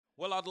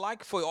Well, I'd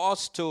like for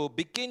us to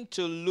begin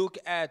to look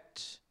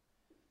at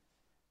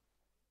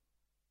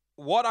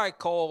what I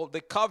call the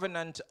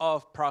covenant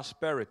of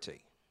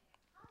prosperity.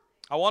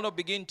 I want to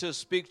begin to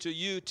speak to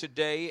you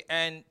today,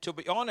 and to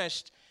be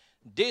honest,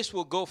 this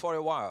will go for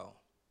a while.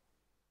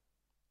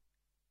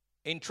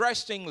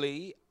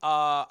 Interestingly,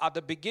 at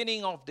the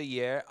beginning of the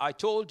year, I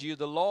told you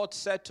the Lord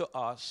said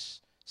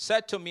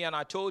to me, and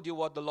I told you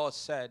what the Lord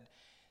said,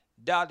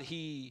 that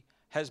He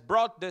has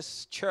brought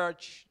this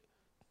church,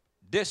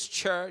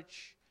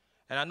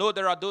 and I know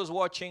there are those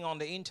watching on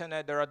the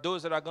internet, there are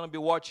those that are going to be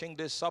watching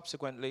this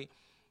subsequently,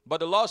 but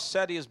the Lord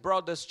said He has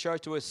brought this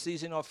church to a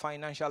season of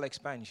financial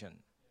expansion.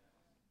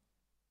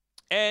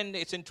 And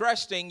it's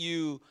interesting,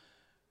 you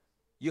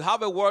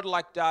have a word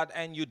like that,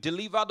 and you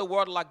deliver the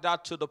word like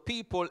that to the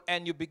people,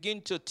 and you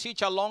begin to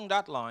teach along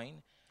that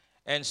line,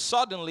 and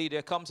suddenly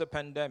there comes a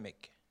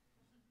pandemic,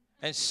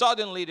 and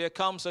suddenly there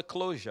comes a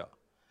closure,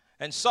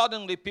 and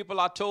suddenly people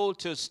are told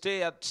to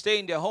stay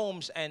in their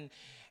homes,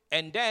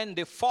 and then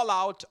the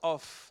fallout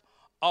of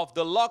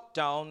the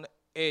lockdown,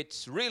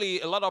 it's really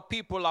a lot of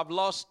people have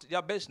lost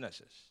their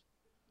businesses.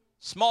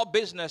 Small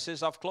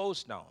businesses have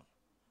closed down.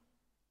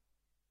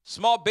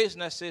 Small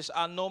businesses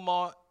are no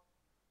more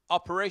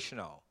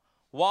operational.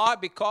 Why?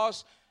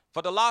 Because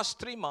for the last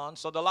 3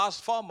 months or the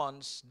last 4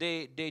 months,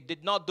 they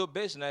did not do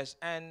business,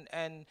 and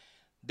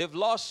they've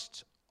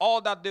lost all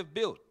that they've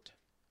built.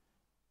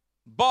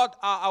 But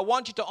I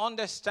want you to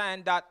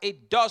understand that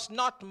it does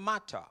not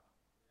matter.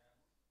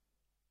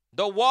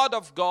 The word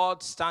of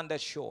God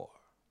standeth sure.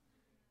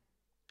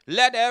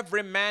 Let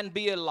every man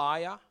be a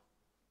liar,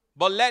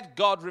 but let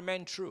God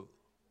remain true.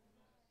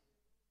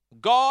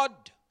 God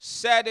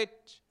said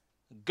it,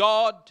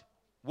 God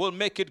will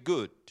make it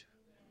good.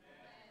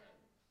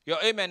 Your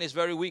amen is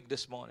very weak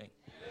this morning.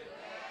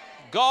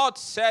 God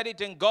said it,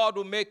 and God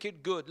will make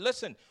it good.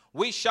 Listen,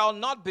 we shall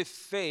not be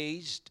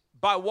fazed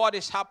by what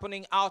is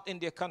happening out in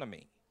the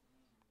economy.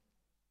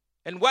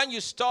 And when you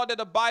study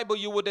the Bible,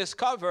 you will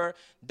discover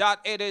that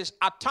it is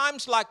at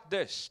times like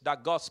this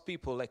that God's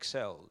people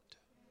excelled.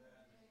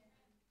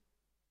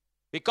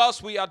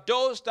 Because we are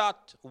those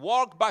that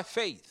walk by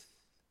faith.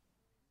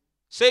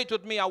 Say it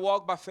with me, I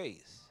walk by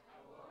faith.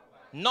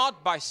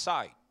 Not by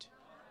sight.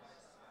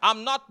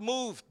 I'm not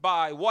moved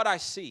by what I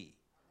see.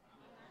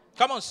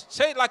 Come on,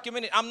 say it like you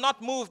mean it. I'm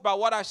not moved by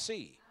what I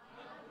see.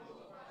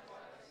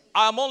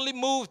 I'm only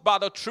moved by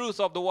the truth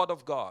of the Word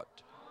of God.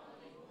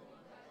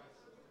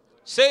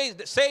 Say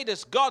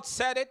this, God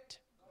said it.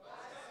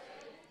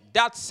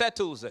 That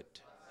settles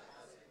it.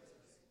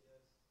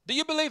 Do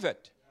you believe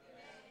it?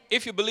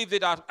 If you believed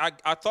it,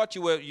 I thought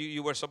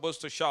you were supposed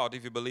to shout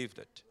if you believed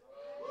it.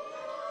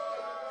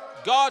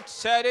 God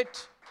said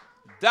it.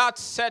 That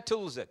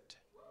settles it.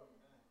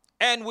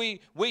 And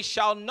we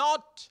shall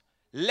not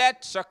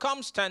let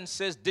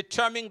circumstances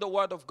determine the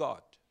word of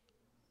God.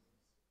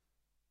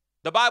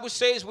 The Bible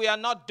says we are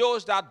not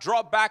those that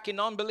draw back in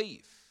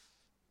unbelief.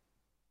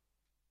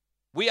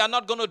 We are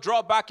not going to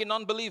draw back in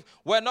unbelief.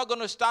 We're not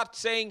going to start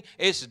saying,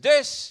 is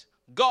this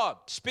God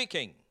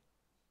speaking?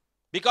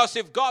 Because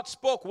if God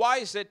spoke, why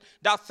is it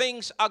that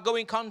things are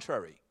going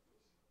contrary?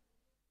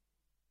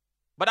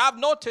 But I've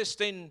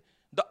noticed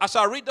as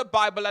I read the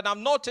Bible, and I've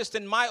noticed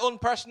in my own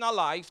personal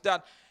life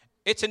that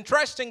it's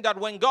interesting that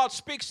when God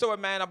speaks to a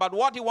man about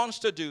what he wants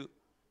to do,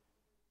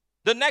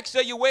 the next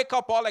day you wake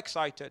up all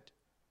excited.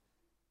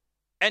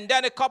 And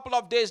then a couple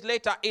of days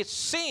later, it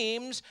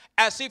seems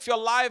as if your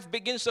life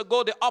begins to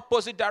go the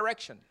opposite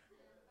direction.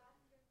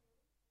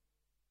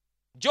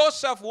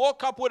 Joseph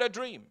woke up with a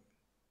dream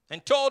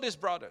and told his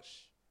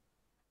brothers,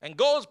 and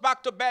goes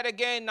back to bed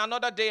again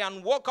another day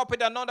and woke up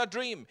with another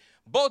dream.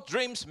 Both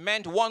dreams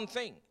meant one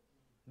thing.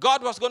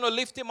 God was going to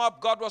lift him up.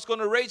 God was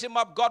going to raise him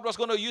up. God was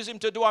going to use him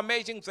to do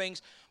amazing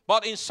things.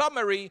 But in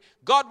summary,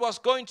 God was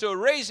going to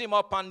raise him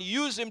up and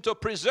use him to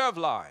preserve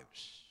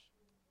lives.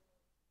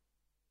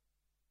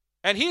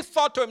 And he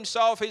thought to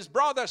himself, his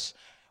brothers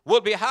will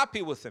be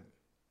happy with him.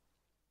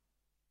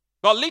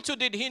 But little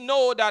did he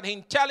know that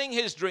in telling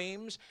his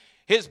dreams,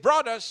 his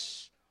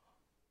brothers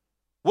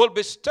will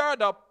be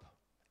stirred up,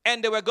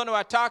 and they were going to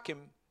attack him,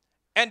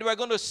 and they were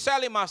going to sell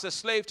him as a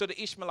slave to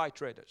the Ishmaelite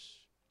traders.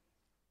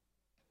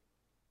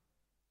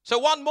 So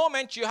one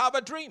moment you have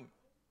a dream,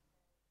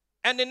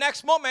 and the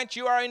next moment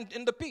you are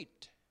in the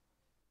pit.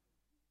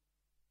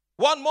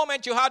 One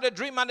moment you had a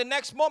dream, and the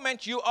next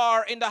moment you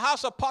are in the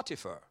house of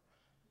Potiphar,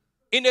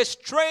 in a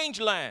strange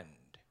land.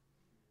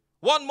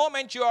 One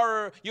moment you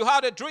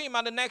had a dream,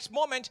 and the next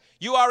moment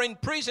you are in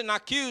prison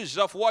accused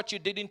of what you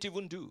didn't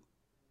even do.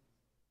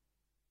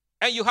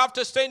 And you have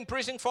to stay in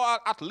prison for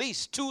at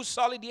least 2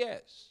 solid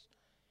years.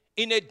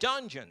 In a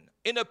dungeon,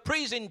 in a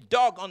prison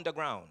dug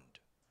underground.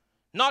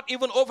 Not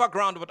even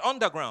overground, but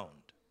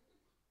underground.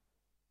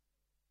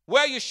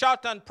 Where you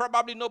shout and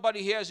probably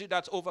nobody hears you,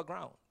 that's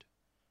overground.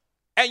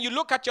 And you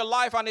look at your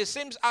life and it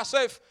seems as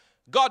if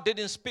God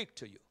didn't speak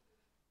to you.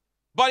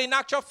 But in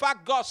actual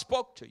fact, God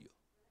spoke to you.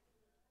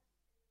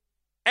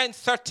 And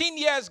 13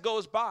 years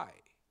goes by.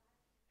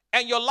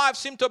 And your life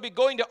seems to be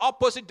going the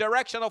opposite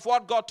direction of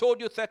what God told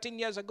you 13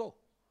 years ago.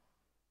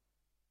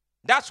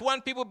 That's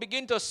when people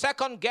begin to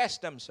second guess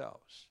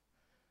themselves.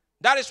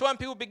 That is when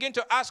people begin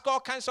to ask all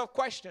kinds of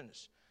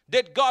questions.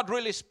 Did God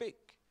really speak?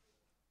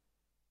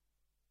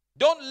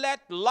 Don't let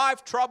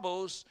life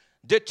troubles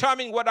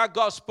determine whether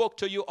God spoke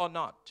to you or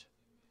not.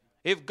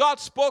 If God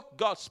spoke,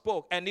 God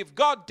spoke. And if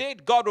God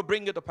did, God will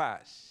bring it to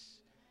pass.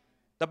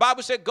 The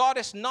Bible said God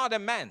is not a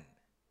man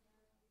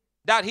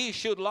that he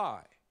should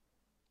lie,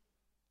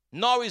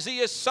 nor is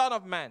he a son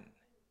of man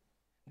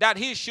that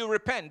he should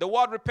repent. The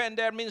word repent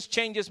there means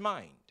change his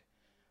mind.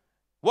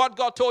 What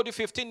God told you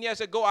 15 years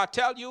ago, I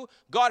tell you,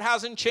 God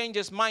hasn't changed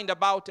his mind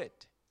about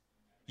it.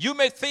 You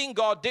may think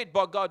God did,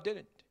 but God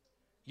didn't.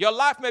 Your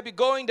life may be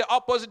going the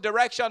opposite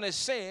direction, it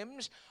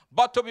seems,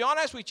 but to be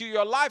honest with you,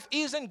 your life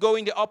isn't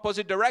going the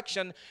opposite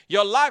direction.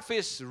 Your life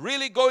is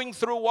really going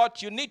through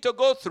what you need to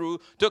go through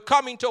to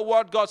come into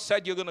what God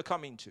said you're going to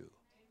come into. Amen.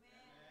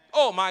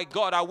 Oh my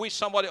God, I wish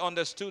somebody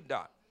understood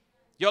that.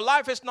 Your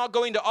life is not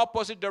going the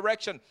opposite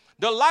direction.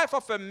 The life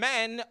of a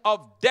man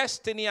of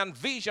destiny and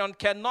vision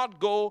cannot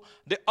go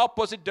the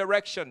opposite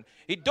direction.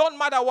 It don't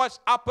matter what's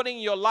happening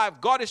in your life.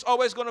 God is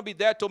always going to be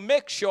there to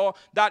make sure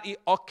that he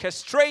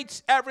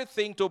orchestrates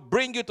everything to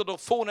bring you to the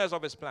fullness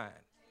of his plan.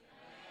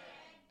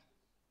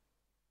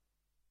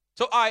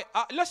 So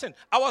listen,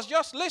 I was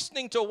just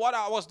listening to what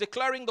I was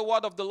declaring the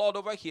word of the Lord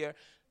over here.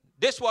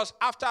 This was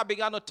after I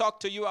began to talk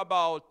to you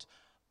about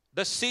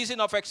the season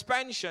of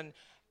expansion.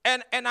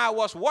 And I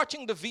was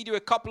watching the video a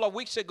couple of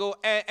weeks ago,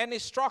 and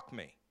it struck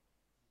me.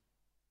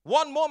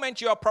 One moment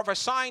you are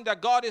prophesying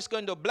that God is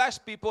going to bless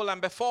people, and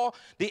before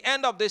the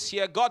end of this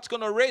year, God's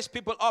going to raise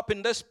people up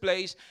in this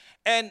place,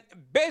 and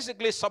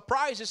basically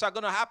surprises are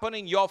going to happen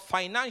in your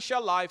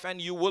financial life, and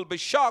you will be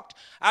shocked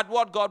at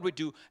what God will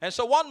do. And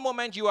so one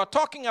moment you are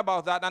talking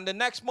about that, and the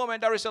next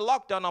moment there is a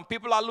lockdown, and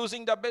people are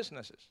losing their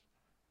businesses.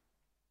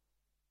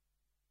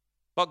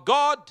 But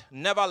God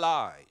never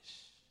lies.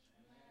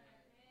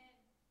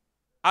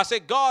 I say,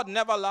 God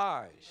never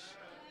lies.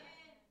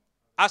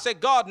 I say,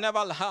 God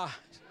never lies.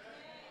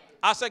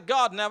 I say,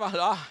 God never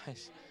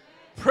lies.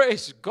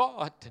 Praise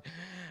God.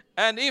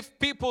 And if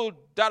people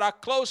that are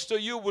close to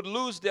you would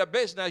lose their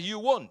business, you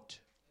won't.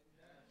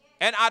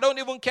 And I don't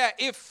even care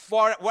if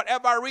for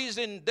whatever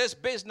reason this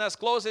business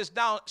closes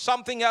down,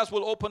 something else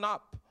will open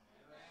up.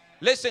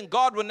 Listen,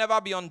 God will never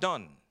be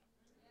undone.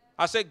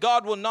 I say,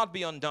 God will not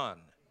be undone.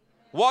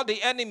 What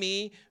the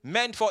enemy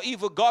meant for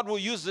evil, God will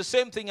use the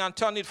same thing and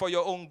turn it for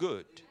your own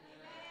good.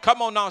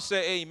 Come on now,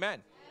 say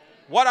amen.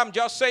 What I'm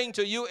just saying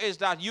to you is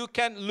that you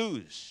can't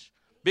lose,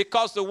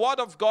 because the word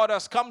of God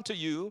has come to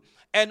you,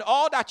 and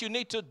all that you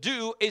need to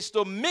do is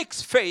to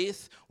mix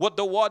faith with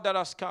the word that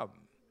has come.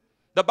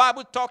 The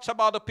Bible talks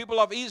about the people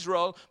of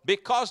Israel,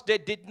 because they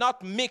did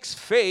not mix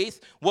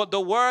faith with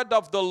the word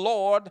of the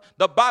Lord.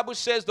 The Bible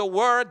says the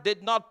word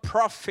did not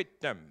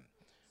profit them.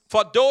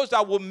 For those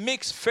that will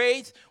mix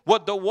faith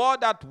with the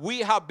word that we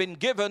have been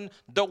given,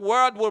 the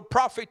word will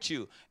profit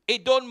you.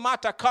 It don't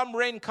matter, come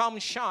rain, come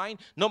shine.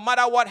 No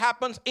matter what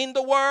happens in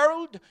the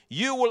world,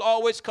 you will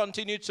always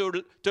continue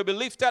to be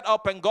lifted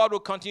up, and God will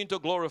continue to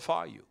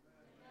glorify you.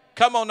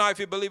 Come on now, if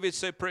you believe it,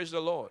 say praise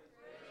the Lord.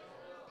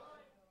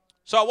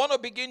 So I want to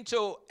begin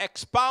to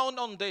expound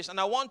on this, and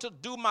I want to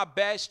do my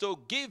best to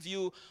give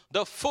you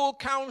the full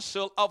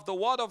counsel of the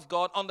word of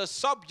God on the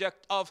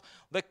subject of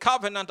the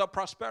covenant of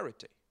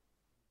prosperity.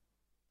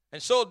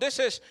 And so this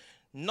is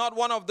not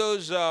one of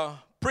those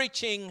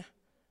preaching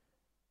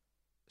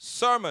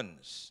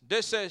sermons.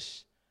 This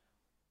is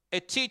a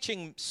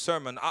teaching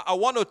sermon. I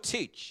want to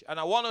teach, and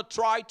I want to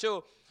try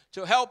to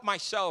help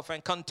myself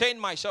and contain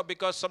myself,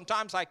 because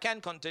sometimes I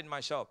can't contain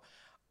myself.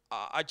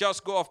 I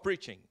just go off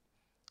preaching.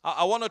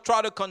 I want to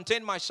try to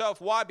contain myself.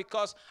 Why?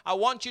 Because I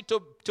want you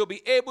to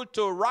be able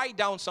to write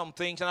down some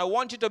things, and I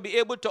want you to be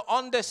able to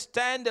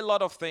understand a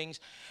lot of things,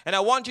 and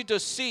I want you to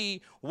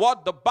see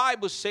what the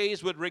Bible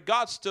says with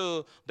regards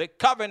to the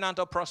covenant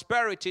of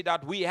prosperity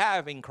that we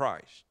have in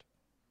Christ.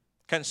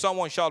 Can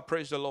someone shout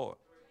praise the Lord?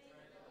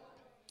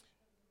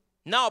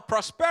 Now,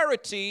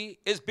 prosperity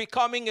is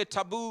becoming a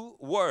taboo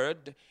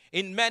word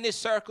in many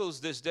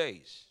circles these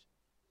days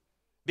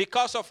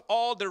because of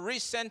all the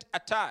recent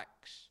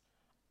attacks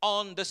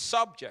on the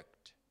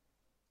subject.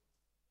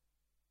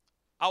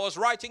 I was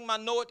writing my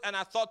note, and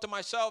I thought to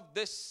myself,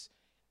 this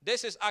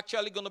is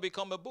actually going to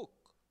become a book.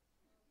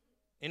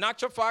 In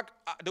actual fact,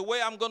 the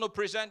way I'm going to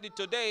present it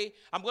today,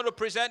 I'm going to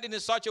present it in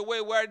such a way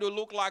where it will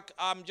look like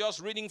I'm just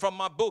reading from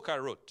my book I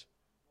wrote.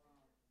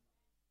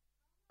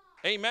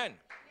 Amen.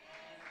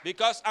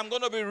 Because I'm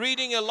going to be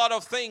reading a lot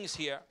of things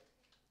here.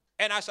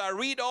 And as I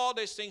read all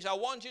these things, I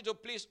want you to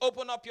please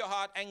open up your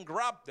heart and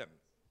grab them.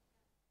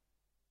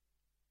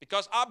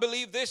 Because I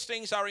believe these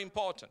things are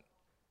important.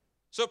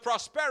 So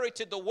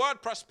prosperity, the word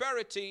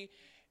prosperity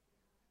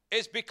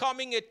is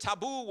becoming a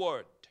taboo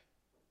word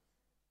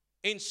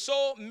in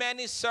so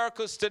many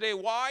circles today.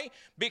 Why?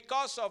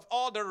 Because of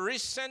all the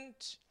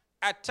recent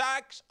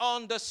attacks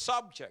on the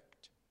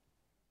subject.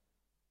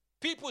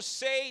 People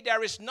say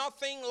there is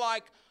nothing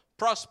like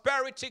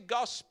prosperity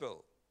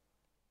gospel.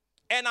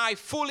 And I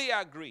fully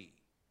agree.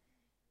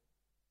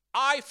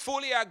 I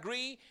fully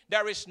agree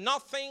there is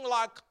nothing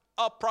like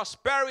a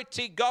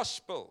prosperity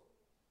gospel.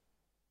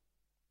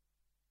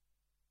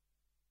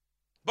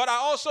 But I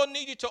also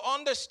need you to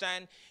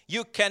understand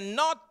you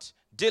cannot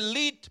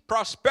delete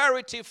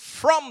prosperity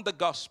from the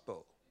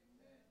gospel.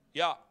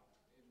 Yeah.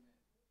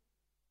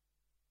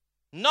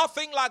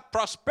 Nothing like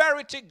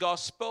prosperity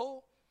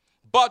gospel,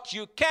 but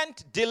you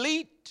can't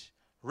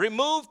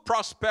remove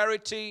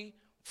prosperity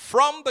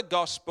from the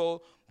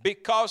gospel,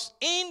 because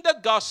in the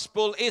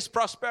gospel is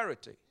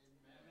prosperity.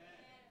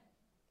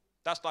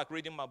 That's like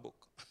reading my book.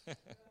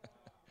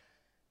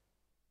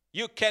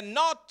 You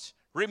cannot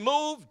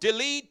remove,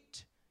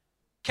 delete,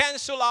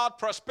 cancel out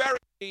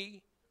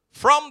prosperity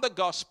from the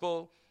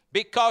gospel,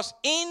 because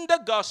in the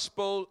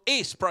gospel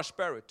is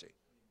prosperity.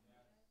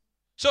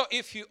 So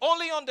if you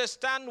only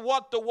understand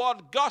what the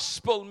word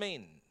gospel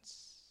means,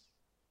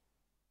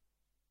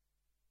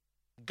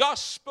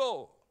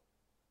 gospel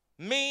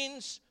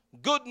means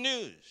good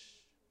news.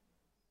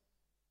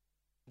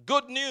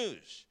 Good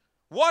news.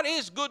 What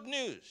is good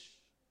news?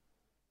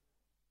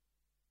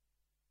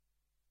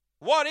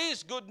 What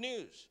is good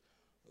news?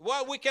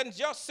 Well, we can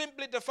just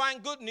simply define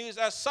good news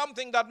as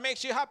something that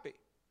makes you happy.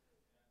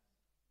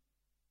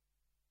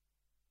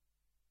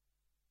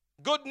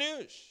 Good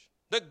news.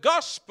 The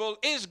gospel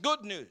is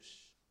good news.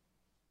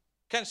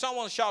 Can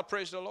someone shout,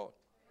 praise the Lord?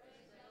 Praise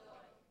the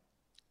Lord.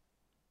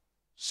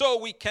 So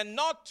we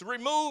cannot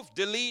remove,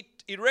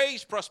 delete,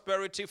 erase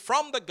prosperity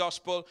from the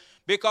gospel,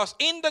 because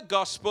in the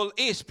gospel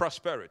is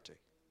prosperity.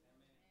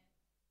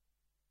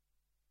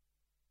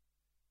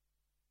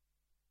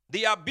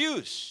 The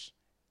abuse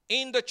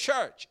in the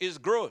church is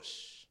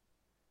gross.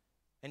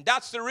 And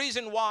that's the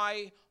reason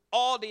why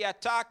all the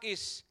attack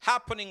is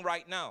happening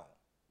right now.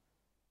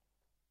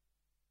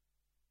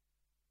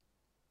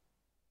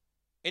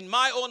 In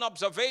my own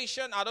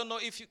observation, I don't know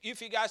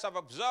if you guys have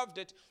observed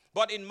it,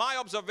 but in my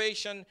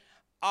observation,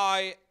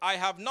 I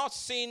have not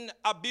seen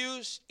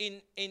abuse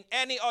in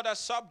any other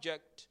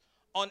subject,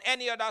 on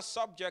any other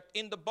subject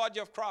in the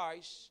body of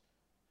Christ,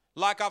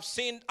 like I've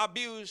seen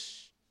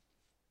abuse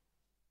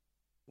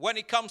when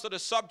it comes to the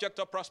subject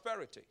of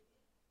prosperity.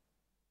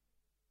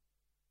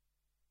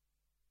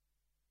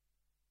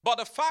 But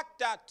the fact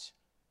that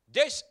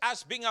this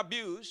has been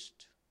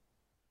abused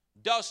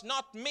does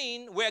not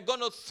mean we're going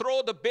to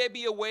throw the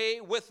baby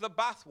away with the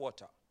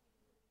bathwater.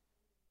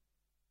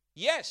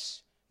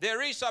 Yes,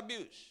 there is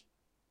abuse.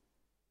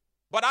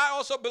 But I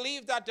also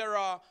believe that there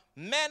are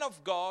men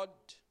of God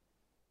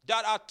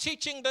that are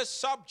teaching this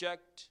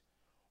subject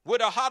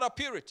with a heart of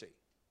purity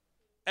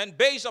and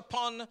based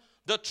upon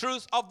the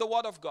truth of the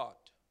Word of God.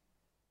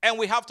 And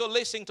we have to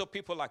listen to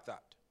people like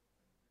that.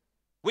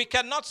 We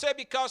cannot say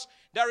because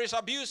there is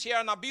abuse here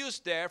and abuse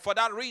there, for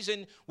that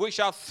reason we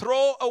shall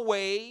throw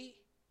away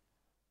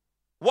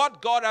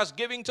what God has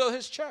given to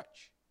His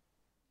church.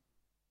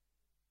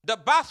 The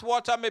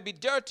bathwater may be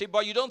dirty,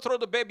 but you don't throw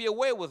the baby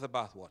away with the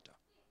bathwater.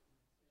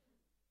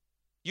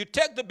 You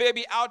take the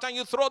baby out and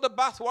you throw the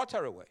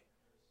bathwater away.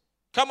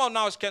 Come on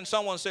now, can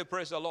someone say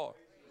praise the Lord?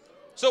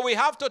 So we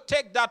have to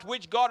take that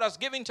which God has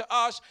given to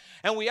us,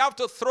 and we have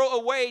to throw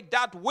away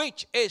that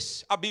which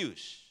is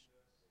abuse.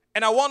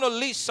 And I want to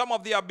list some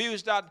of the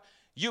abuse that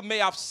you may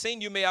have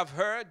seen, you may have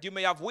heard, you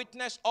may have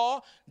witnessed,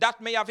 or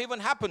that may have even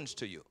happened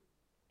to you.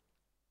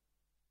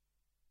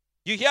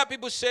 You hear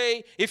people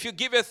say, if you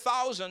give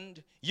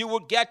 1,000, you will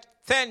get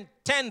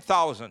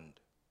 10,000.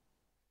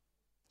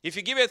 If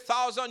you give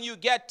 1,000, you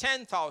get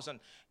 10,000.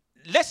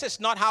 This is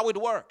not how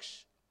it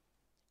works.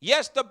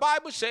 Yes, the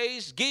Bible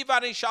says, give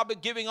and it shall be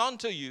given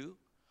unto you.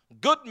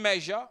 Good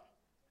measure.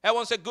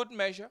 Everyone say good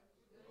measure.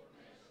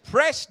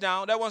 Press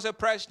down. Everyone say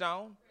press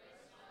down.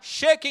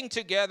 Shaking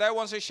together.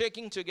 Everyone say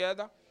shaking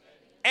together.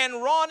 And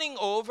running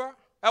over.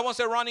 Everyone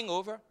say running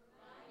over.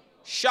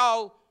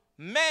 Shall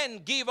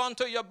men give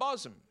unto your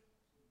bosom.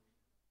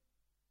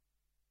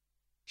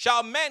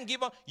 Shall men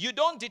give unto you?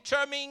 Don't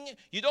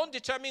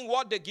determine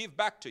what they give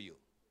back to you.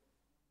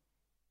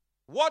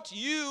 What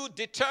you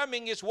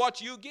determine is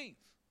what you give.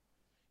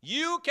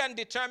 You can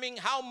determine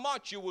how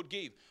much you would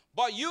give,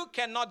 but you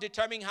cannot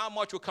determine how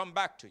much will come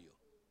back to you.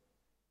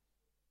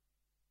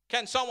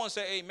 Can someone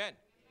say amen? Amen.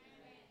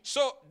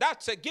 So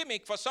that's a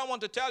gimmick for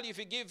someone to tell you if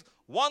you give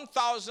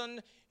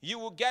 1,000, you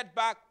will get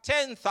back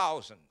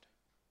 10,000.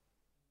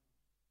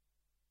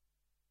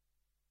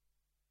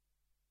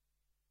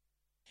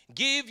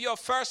 Give your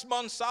first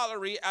month's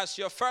salary as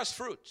your first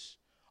fruits,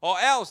 or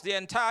else the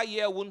entire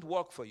year won't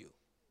work for you.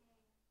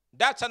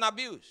 That's an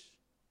abuse.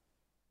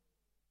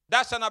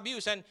 That's an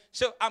abuse. And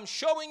so I'm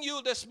showing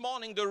you this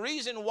morning the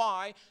reason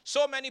why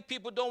so many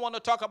people don't want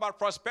to talk about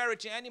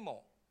prosperity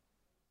anymore.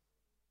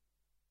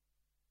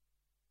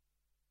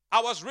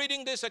 I was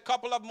reading this a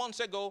couple of months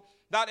ago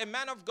that a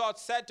man of God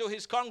said to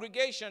his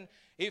congregation,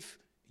 if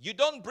you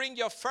don't bring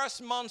your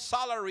first month's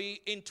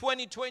salary in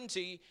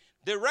 2020,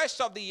 the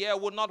rest of the year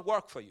will not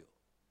work for you.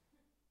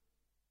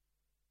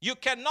 You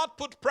cannot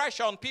put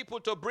pressure on people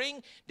to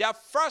bring their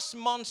first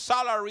month's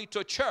salary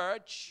to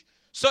church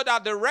so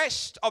that the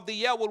rest of the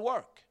year will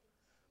work.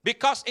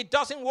 Because it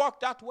doesn't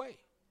work that way.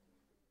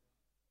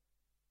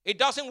 It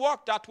doesn't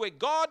work that way.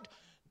 God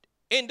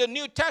in the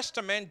New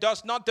Testament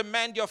does not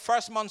demand your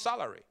first month's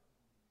salary.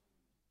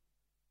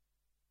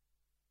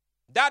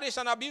 That is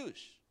an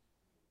abuse.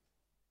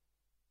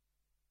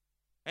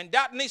 And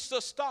that needs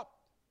to stop.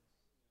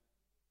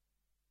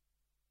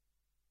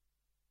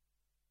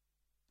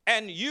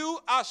 And you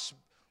as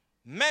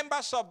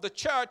members of the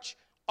church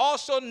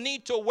also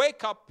need to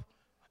wake up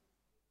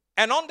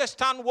and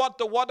understand what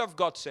the Word of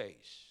God says.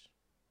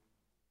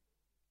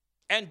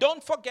 And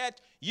don't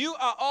forget, you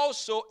are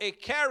also a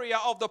carrier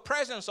of the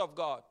presence of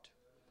God.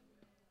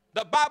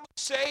 The Bible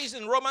says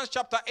in Romans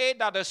chapter 8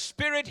 that the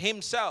Spirit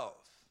Himself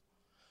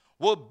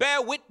will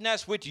bear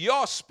witness with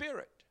your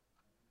spirit.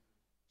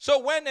 So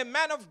when a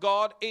man of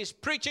God is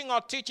preaching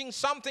or teaching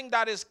something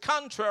that is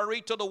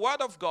contrary to the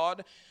Word of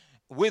God,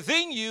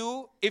 within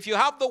you, if you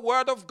have the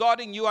Word of God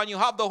in you and you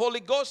have the Holy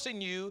Ghost in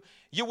you,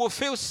 you will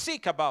feel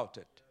sick about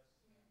it.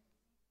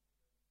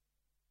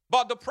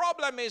 But the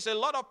problem is a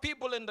lot of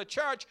people in the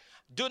church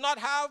do not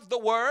have the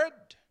Word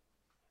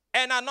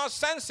and are not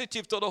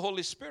sensitive to the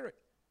Holy Spirit.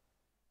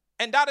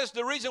 And that is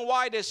the reason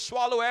why they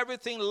swallow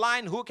everything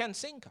line, hook, and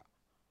sinker.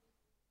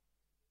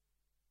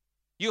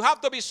 You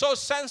have to be so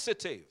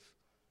sensitive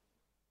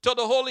to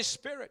the Holy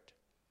Spirit.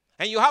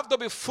 And you have to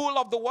be full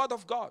of the Word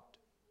of God.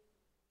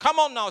 Come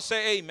on now,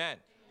 say amen. Amen.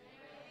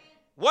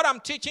 What I'm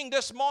teaching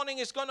this morning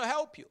is going to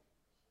help you.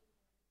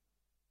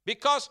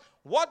 Because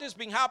what has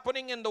been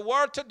happening in the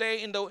world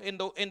today, in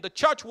the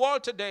church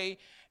world today,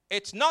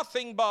 it's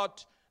nothing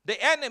but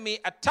the enemy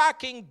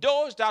attacking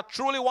those that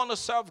truly want to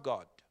serve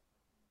God.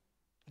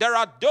 There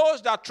are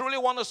those that truly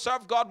want to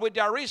serve God with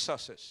their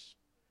resources.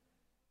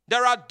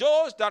 There are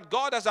those that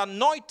God has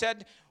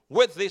anointed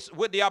with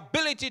the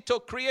ability to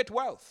create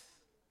wealth.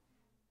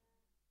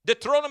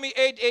 Deuteronomy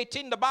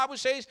 8:18, the Bible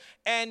says,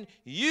 and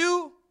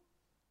you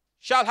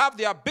shall have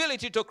the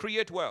ability to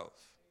create wealth.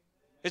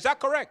 Is that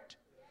correct?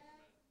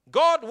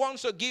 God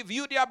wants to give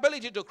you the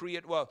ability to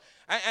create wealth.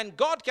 And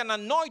God can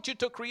anoint you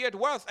to create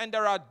wealth. And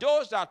there are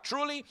those that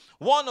truly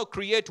want to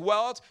create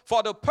wealth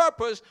for the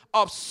purpose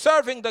of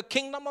serving the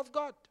kingdom of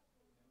God.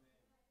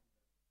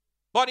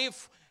 But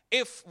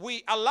if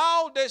we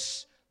allow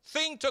this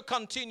thing to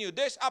continue,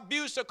 this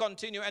abuse to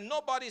continue, and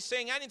nobody's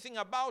saying anything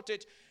about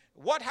it,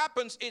 what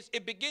happens is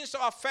it begins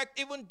to affect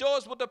even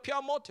those with a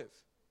pure motive.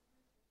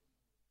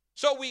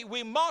 So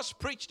we must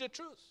preach the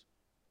truth.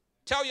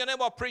 Tell your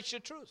neighbor, preach the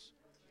truth.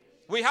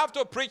 We have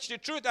to preach the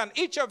truth, and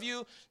each of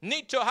you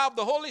need to have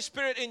the Holy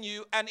Spirit in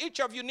you, and each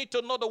of you need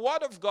to know the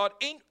Word of God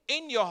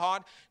in your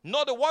heart,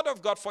 know the Word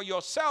of God for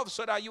yourself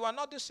so that you are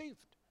not deceived.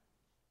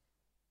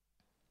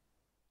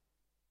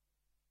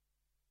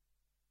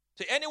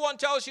 So anyone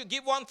tells you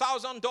give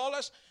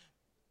 $1,000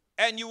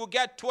 and you will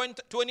get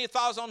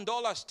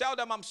 $20,000, tell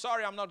them, I'm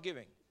sorry, I'm not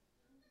giving.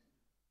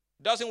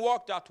 Doesn't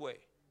work that way.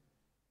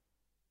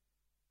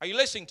 Are you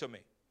listening to me?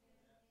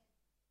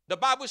 The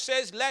Bible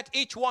says, let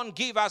each one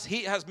give as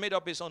he has made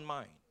up his own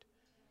mind.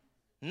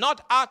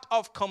 Not out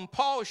of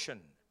compulsion,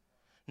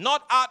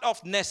 not out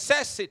of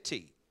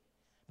necessity,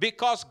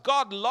 because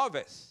God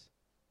loveth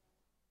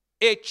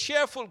a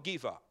cheerful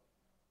giver.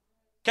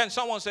 Can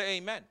someone say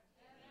amen? Amen.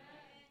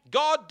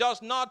 God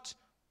does not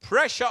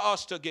pressure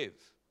us to give.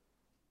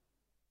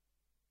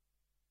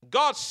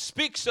 God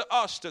speaks to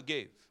us to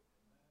give.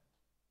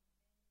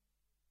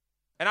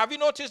 And have you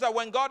noticed that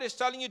when God is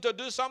telling you to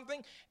do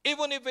something,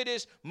 even if it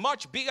is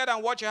much bigger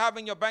than what you have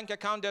in your bank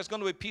account, there's going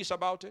to be peace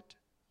about it?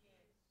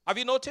 Have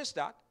you noticed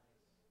that?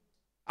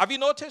 Have you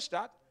noticed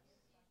that?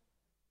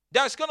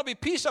 There's going to be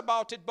peace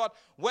about it, but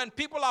when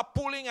people are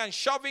pulling and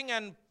shoving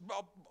and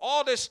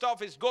all this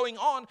stuff is going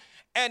on,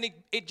 and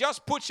it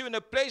just puts you in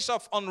a place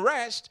of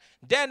unrest,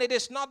 then it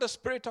is not the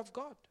Spirit of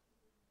God.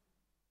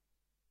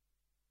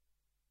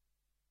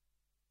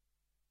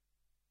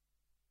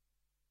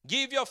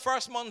 Give your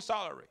first month's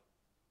salary,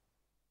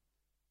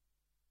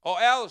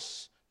 or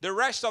else the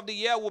rest of the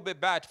year will be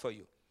bad for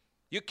you.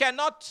 You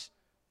cannot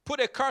put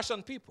a curse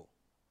on people.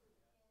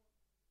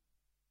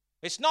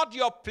 It's not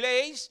your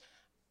place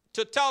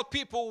to tell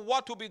people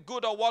what will be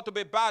good or what will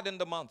be bad in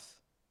the month.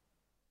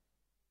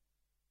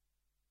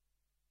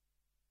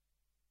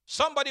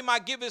 Somebody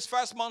might give his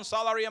first month's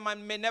salary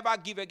and may never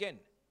give again.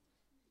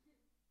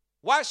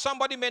 Why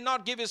somebody may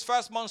not give his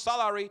first month's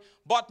salary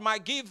but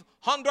might give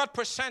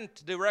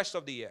 100% the rest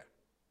of the year?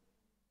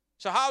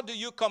 So how do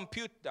you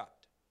compute that?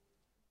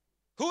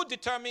 Who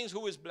determines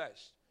who is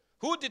blessed?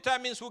 Who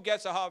determines who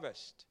gets a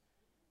harvest?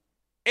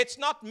 It's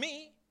not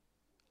me.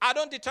 I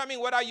don't determine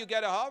whether you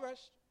get a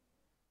harvest.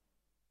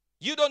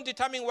 You don't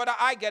determine whether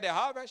I get a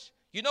harvest.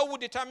 You know who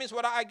determines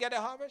whether I get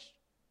a harvest?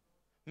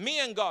 Me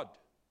and God.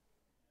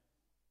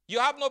 You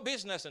have no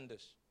business in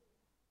this.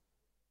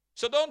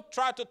 So don't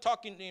try to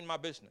talk in my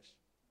business.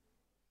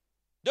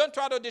 Don't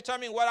try to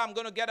determine whether I'm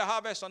going to get a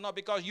harvest or not,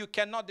 because you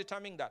cannot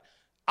determine that.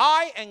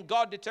 I and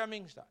God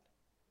determines that.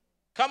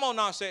 Come on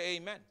now, say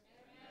amen.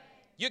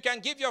 You can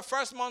give your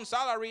first month's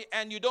salary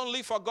and you don't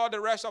live for God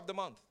the rest of the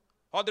month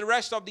or the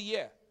rest of the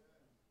year.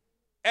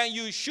 And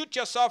you shoot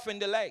yourself in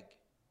the leg.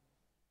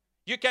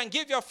 You can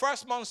give your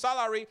first month's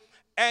salary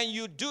and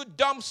you do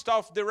dumb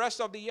stuff the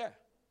rest of the year.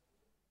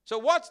 So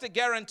what's the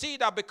guarantee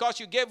that because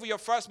you gave your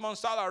first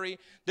month's salary,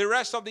 the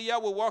rest of the year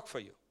will work for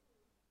you?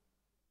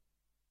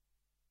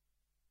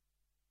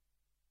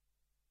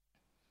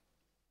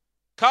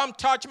 Come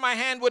touch my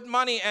hand with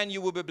money and you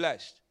will be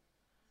blessed.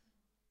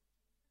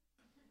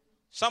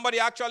 Somebody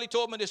actually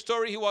told me the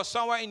story. He was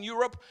somewhere in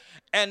Europe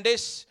and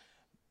this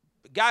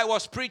guy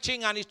was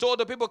preaching and he told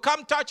the people,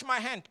 come touch my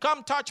hand,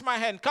 come touch my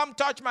hand, come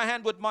touch my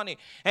hand with money.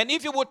 And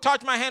if you would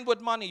touch my hand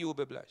with money, you will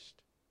be blessed.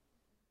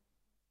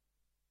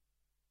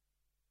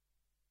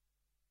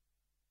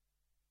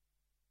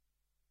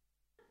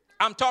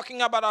 I'm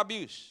talking about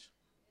abuse.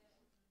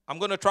 I'm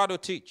going to try to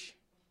teach.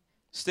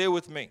 Stay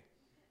with me.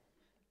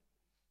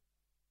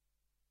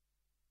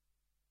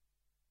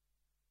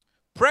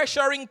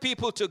 Pressuring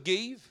people to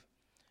give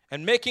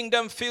and making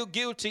them feel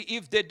guilty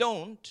if they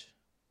don't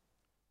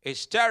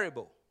is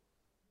terrible.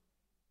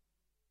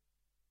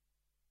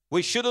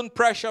 We shouldn't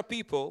pressure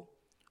people.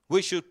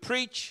 We should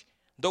preach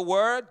the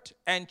word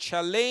and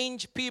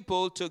challenge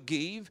people to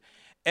give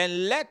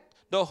and let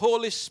the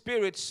Holy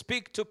Spirit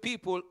speak to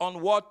people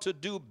on what to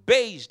do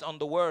based on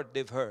the word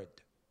they've heard.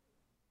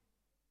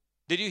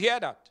 Did you hear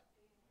that?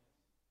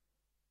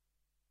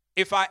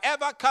 If I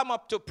ever come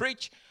up to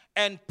preach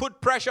and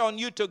put pressure on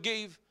you to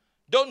give,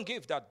 don't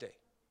give that day.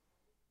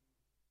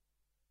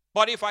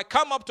 But if I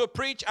come up to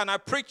preach and I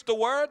preach the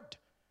word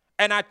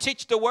and I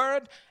teach the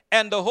word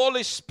and the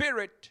Holy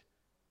Spirit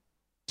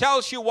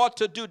tells you what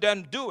to do,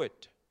 then do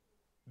it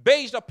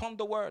based upon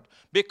the word.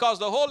 Because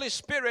the Holy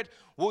Spirit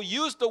will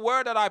use the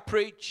word that I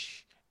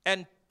preach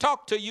and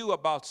talk to you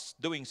about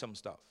doing some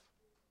stuff.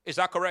 Is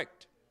that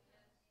correct?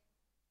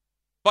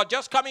 But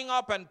just coming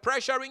up and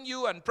pressuring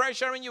you and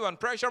pressuring you and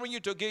pressuring you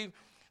to give,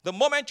 the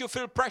moment you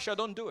feel pressure,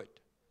 don't do it.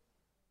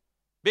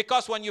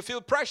 Because when you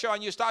feel pressure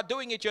and you start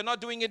doing it, you're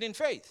not doing it in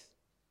faith.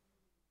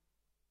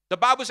 The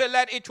Bible said,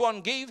 let each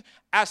one give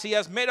as he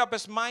has made up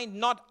his mind,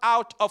 not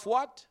out of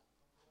what?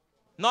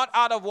 Not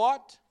out of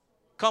what?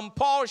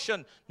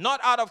 Compulsion. Not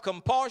out of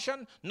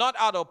compulsion, not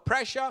out of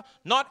pressure,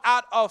 not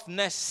out of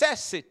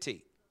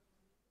necessity.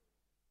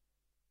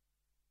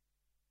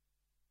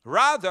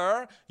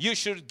 Rather, you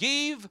should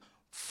give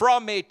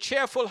from a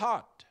cheerful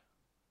heart.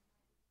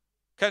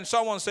 Can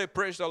someone say,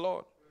 praise the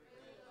Lord?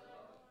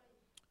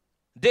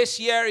 This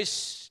year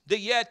is the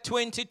year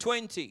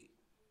 2020.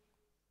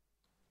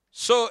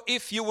 So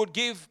if you would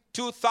give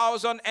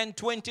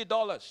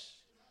 $2,020,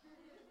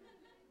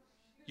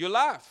 you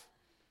laugh.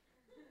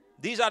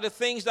 These are the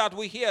things that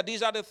we hear.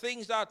 These are the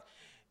things that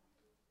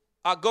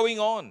are going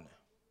on.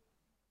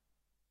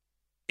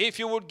 If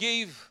you would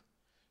give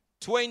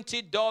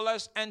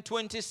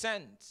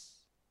 $20.20,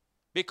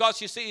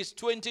 because you see it's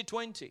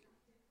 2020.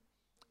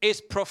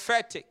 It's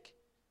prophetic.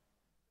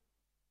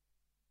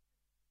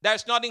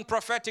 There's nothing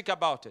prophetic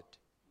about it.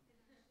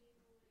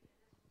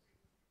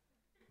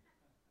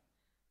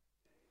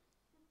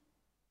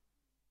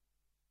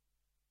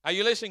 Are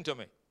you listening to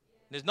me?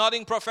 There's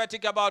nothing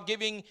prophetic about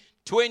giving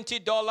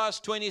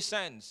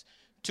 $20.20,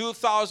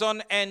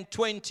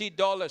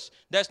 $2,020.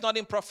 There's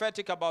nothing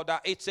prophetic about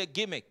that. It's a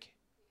gimmick.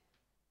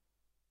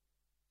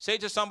 Say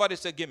to somebody,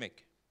 it's a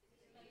gimmick.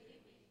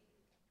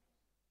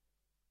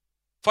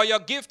 For your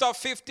gift of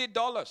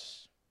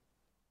 $50,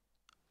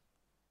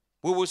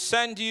 we will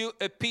send you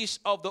a piece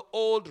of the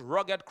old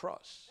rugged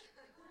cross.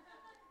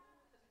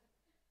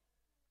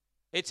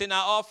 It's in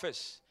our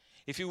office.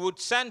 If you would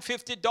send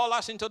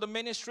 $50 into the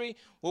ministry,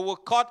 we will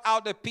cut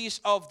out a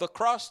piece of the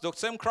cross, the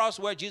same cross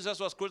where Jesus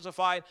was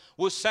crucified.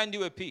 We'll send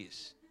you a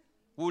piece.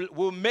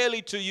 We'll mail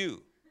it to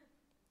you.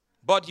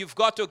 But you've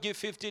got to give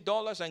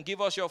 $50 and give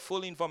us your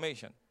full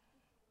information.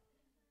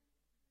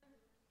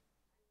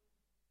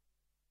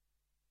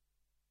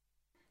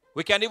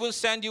 We can even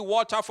send you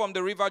water from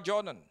the River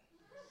Jordan.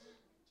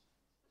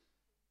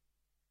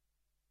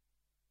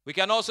 We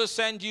can also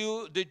send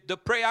you the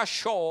prayer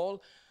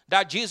shawl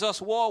that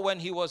Jesus wore when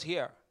he was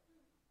here.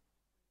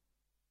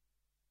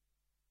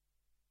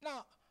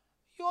 Now,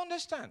 you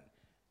understand,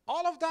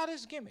 all of that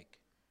is gimmick.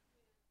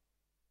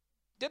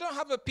 They don't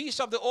have a piece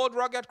of the old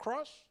rugged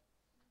cross.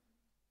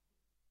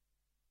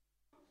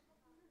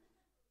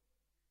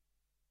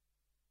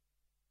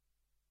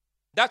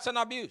 That's an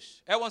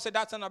abuse. Everyone say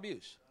that's an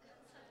abuse.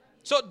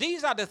 So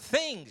these are the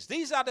things.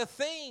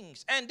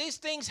 And these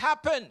things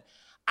happen.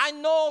 I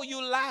know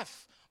you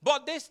laugh,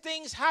 but these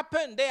things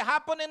happen. They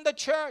happen in the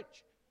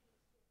church.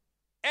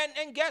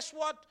 And guess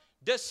what?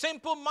 The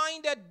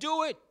simple-minded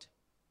do it.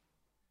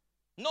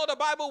 No, the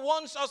Bible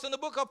warns us in the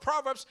book of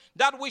Proverbs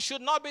that we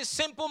should not be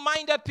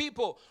simple-minded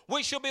people.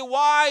 We should be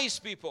wise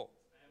people.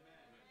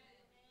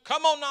 Amen.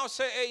 Come on now,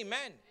 say amen.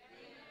 Amen.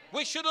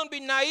 We shouldn't be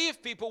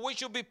naive people. We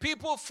should be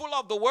people full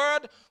of the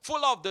word,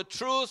 full of the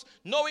truth,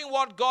 knowing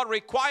what God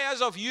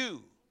requires of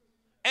you.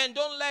 And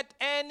don't let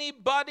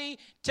anybody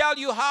tell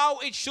you how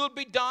it should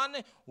be done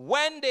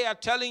when they are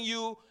telling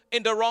you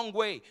in the wrong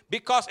way.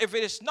 Because if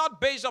it is not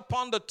based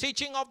upon the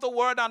teaching of the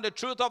word and the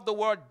truth of the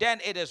word,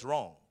 then it is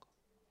wrong.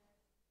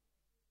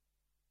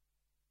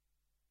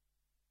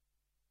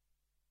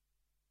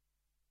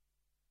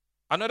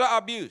 Another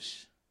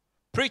abuse,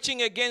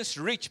 preaching against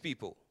rich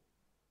people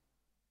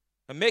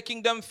and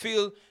making them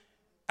feel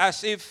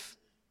as if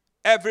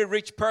every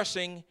rich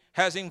person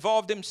has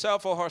involved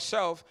himself or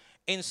herself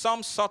in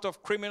some sort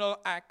of criminal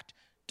act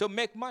to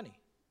make money.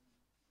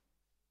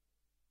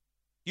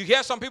 You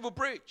hear some people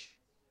preach.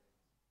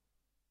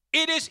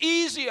 It is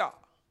easier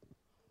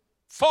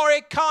for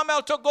a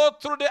camel to go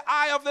through the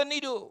eye of the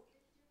needle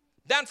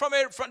than for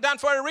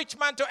a rich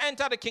man to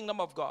enter the kingdom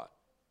of God.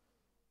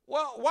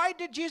 Well, why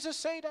did Jesus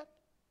say that?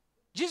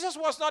 Jesus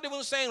was not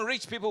even saying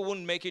rich people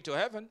wouldn't make it to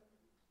heaven.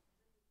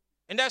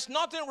 And there's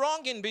nothing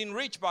wrong in being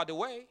rich, by the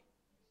way.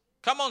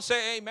 Come on,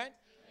 say amen. Amen.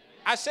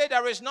 I say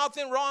there is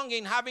nothing wrong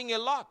in having a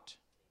lot.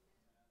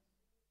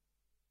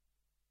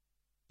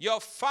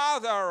 Your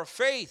father of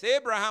faith,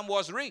 Abraham,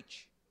 was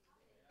rich.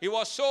 He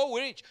was so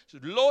rich,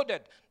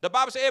 loaded. The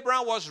Bible says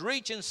Abraham was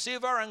rich in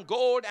silver and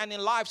gold and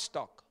in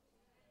livestock.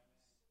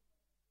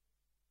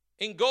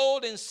 In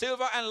gold, in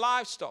silver, and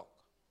livestock.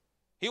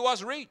 He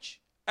was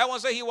rich. Everyone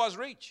say he was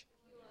rich.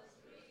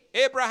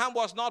 Abraham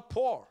was not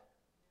poor.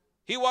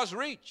 He was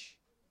rich.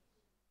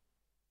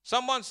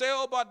 Someone say,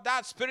 oh, but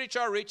that's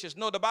spiritual riches.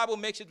 No, the Bible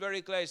makes it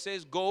very clear. It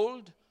says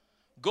gold.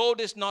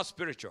 Gold is not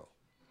spiritual.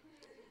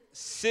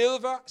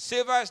 Silver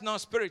is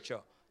not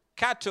spiritual.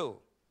 Cattle,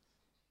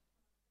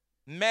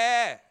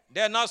 mare,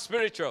 they're not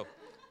spiritual.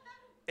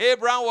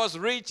 Abraham was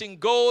rich in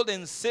gold,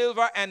 in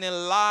silver, and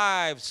in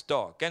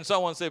livestock. Can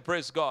someone say,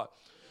 praise God?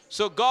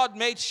 So God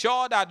made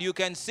sure that you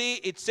can see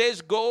it says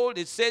gold,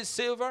 it says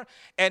silver,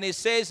 and it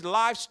says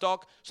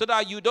livestock, so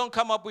that you don't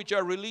come up with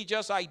your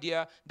religious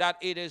idea that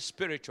it is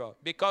spiritual.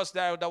 Because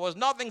there was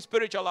nothing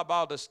spiritual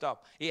about the stuff.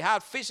 He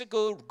had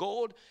physical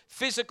gold,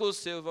 physical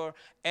silver,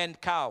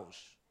 and cows,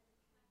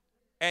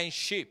 and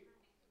sheep,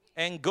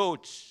 and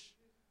goats.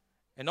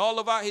 And all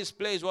over his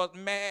place was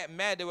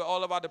mad. They were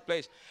all over the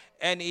place.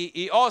 And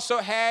he also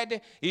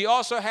had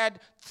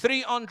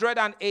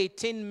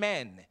 318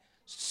 men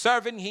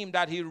serving him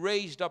that he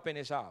raised up in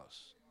his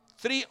house.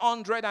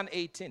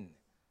 318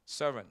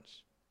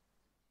 servants.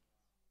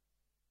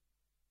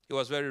 He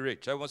was very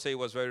rich. Everyone say he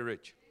was very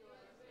rich.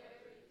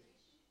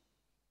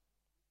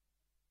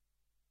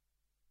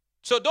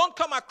 So don't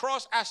come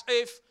across as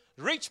if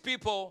rich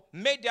people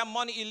made their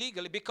money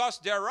illegally, because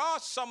there are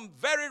some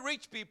very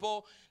rich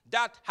people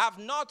that have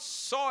not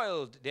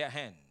soiled their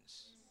hands.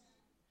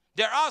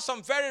 There are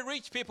some very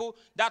rich people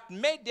that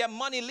made their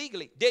money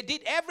legally. They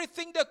did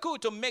everything they could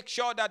to make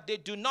sure that they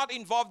do not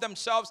involve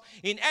themselves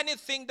in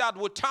anything that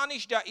would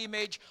tarnish their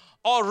image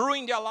or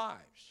ruin their lives.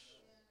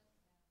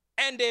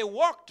 And they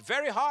worked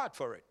very hard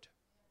for it.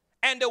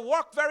 And they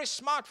worked very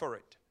smart for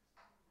it.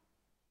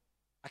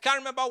 I can't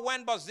remember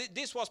when, but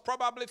this was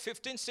probably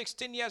 15,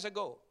 16 years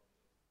ago.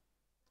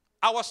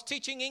 I was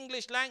teaching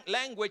English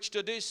language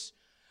to this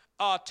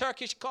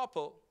Turkish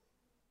couple.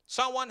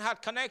 Someone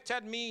had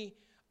connected me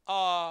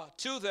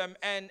to them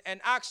and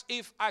asked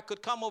if I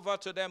could come over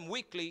to them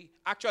weekly,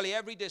 actually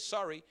every day,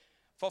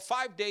 for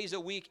 5 days a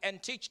week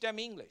and teach them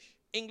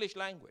English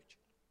language.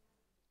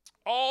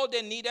 All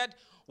they needed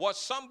was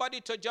somebody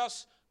to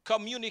just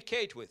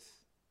communicate with.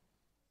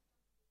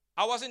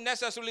 I wasn't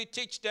necessarily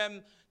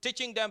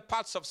teaching them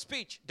parts of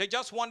speech. They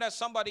just wanted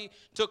somebody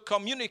to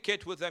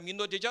communicate with them.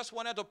 They just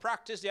wanted to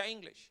practice their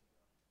English.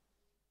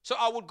 So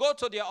I would go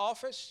to their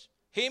office,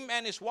 him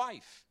and his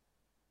wife.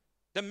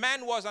 The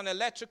man was an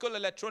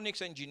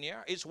electronics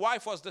engineer. His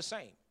wife was the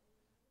same.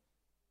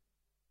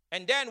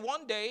 And then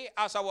one day,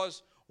 as I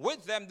was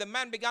with them, the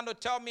man began to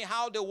tell me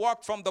how they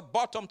worked from the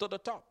bottom to the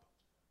top.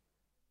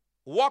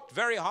 Worked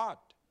very hard.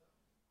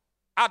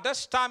 At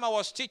this time, I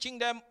was teaching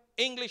them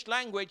English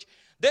language.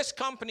 This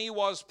company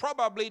was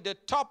probably the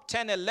top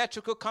 10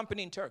 electrical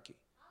company in Turkey.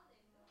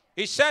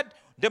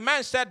 The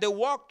man said they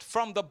worked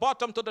from the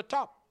bottom to the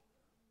top.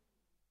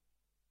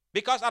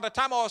 Because at the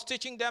time I was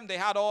teaching them, they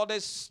had all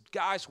these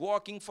guys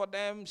working for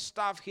them,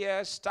 staff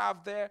here,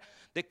 staff there.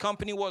 The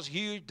company was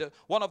huge,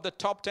 one of the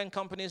top 10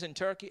 companies in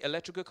Turkey,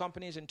 electrical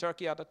companies in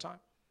Turkey at the time.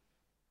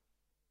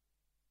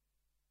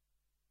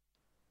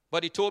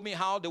 But he told me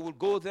how they would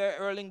go there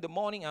early in the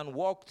morning and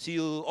work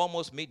till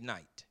almost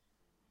midnight.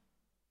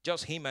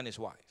 Just him and his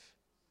wife.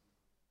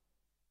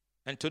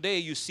 And today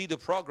you see the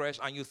progress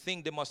and you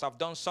think they must have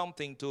done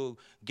something to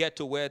get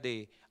to where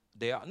they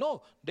are.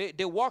 No,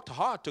 they worked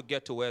hard to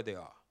get to where they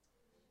are.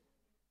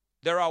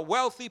 There are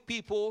wealthy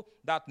people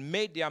that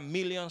made their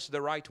millions the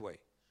right way.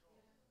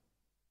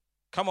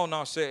 Come on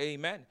now, say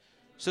amen.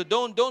 So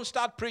don't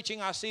start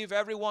preaching as if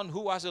everyone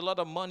who has a lot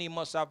of money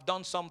must have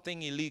done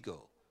something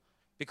illegal.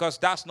 Because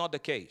that's not the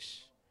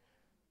case.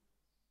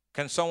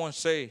 Can someone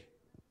say,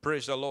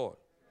 praise the Lord?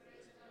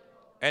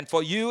 And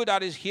for you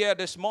that is here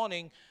this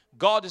morning,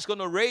 God is going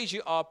to raise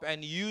you up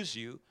and use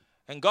you.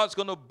 And God's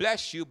going to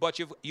bless you. But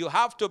you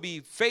have to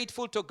be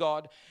faithful to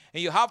God.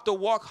 And you have to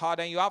work hard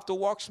and you have to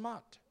work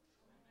smart.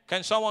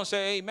 Can someone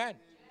say amen? Amen.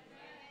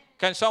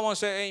 Can someone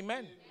say amen?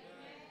 Amen?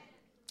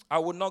 I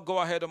would not go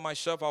ahead of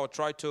myself. I would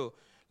try to,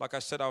 like I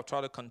said, I'll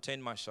try to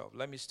contain myself.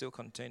 Let me still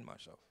contain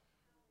myself.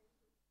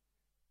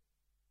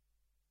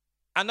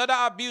 Another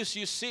abuse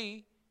you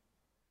see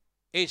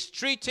is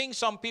treating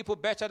some people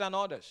better than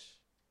others.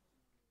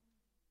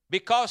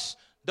 Because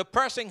the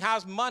person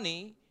has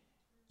money,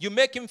 you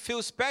make him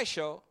feel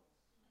special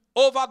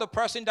over the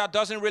person that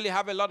doesn't really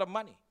have a lot of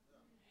money.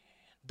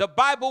 The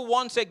Bible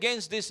warns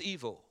against this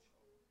evil.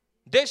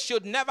 This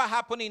should never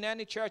happen in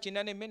any church, in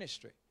any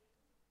ministry.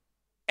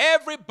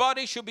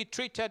 Everybody should be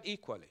treated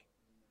equally.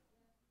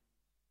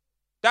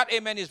 That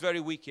amen is very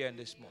weak here in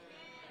this moment.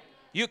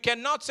 You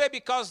cannot say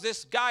because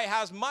this guy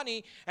has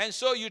money and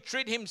so you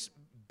treat him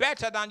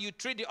better than you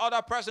treat the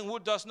other person who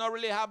does not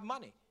really have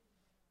money.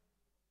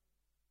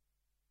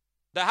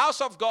 The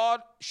house of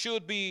God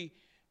should be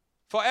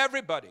for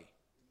everybody.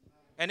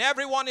 And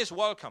everyone is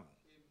welcome.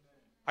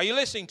 Are you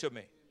listening to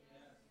me?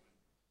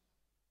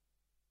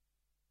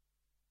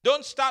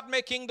 Don't start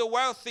making the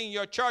wealthy in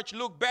your church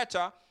look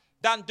better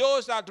than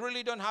those that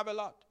really don't have a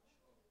lot.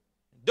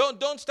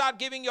 Don't start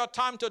giving your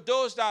time to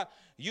those that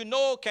you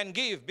know can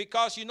give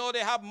because you know they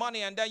have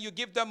money, and then you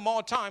give them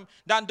more time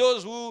than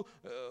those who,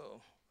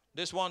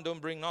 this one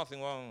don't bring nothing.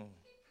 Well,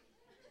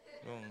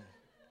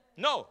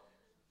 no,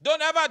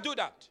 don't ever do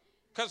that,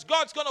 because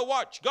God's going to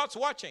watch. God's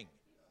watching,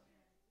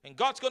 and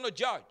God's going to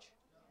judge.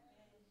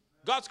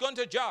 God's going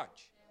to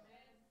judge.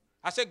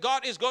 I said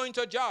God is going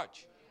to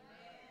judge.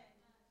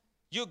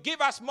 You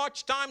give as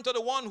much time to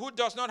the one who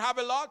does not have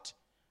a lot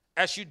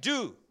as you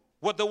do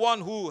with the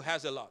one who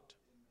has a lot.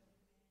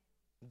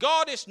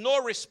 God is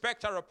no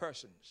respecter of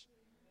persons.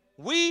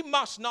 We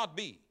must not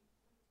be.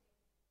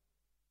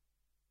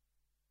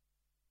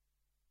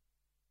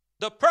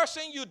 The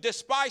person you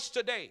despise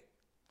today,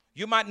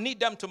 you might need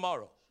them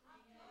tomorrow.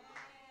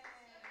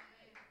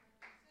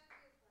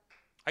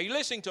 Are you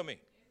listening to me?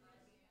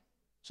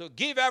 So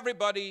give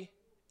everybody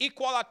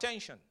equal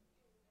attention.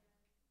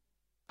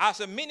 As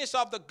a minister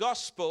of the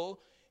gospel,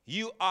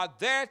 you are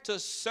there to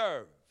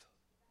serve.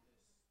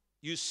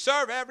 You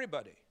serve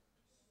everybody.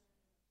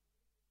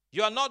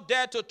 You are not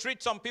there to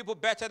treat some people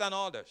better than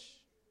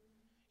others.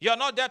 You are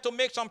not there to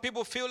make some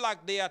people feel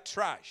like they are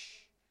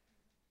trash.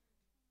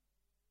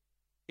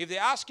 If they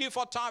ask you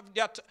for time,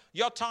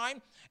 your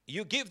time,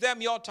 you give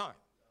them your time.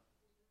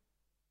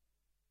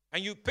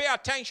 And you pay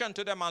attention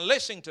to them and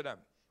listen to them.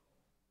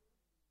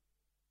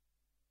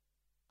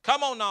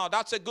 Come on now,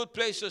 that's a good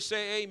place to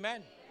say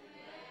amen.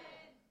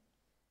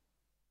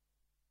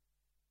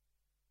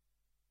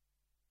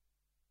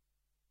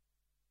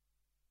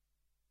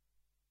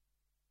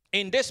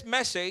 In this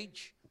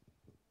message,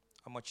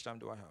 how much time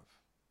do I have?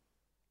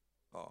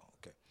 Oh,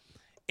 okay.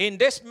 In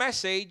this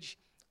message,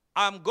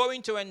 I'm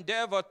going to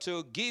endeavor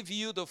to give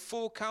you the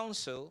full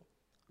counsel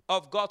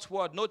of God's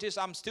word. Notice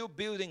I'm still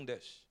building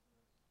this.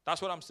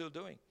 That's what I'm still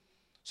doing.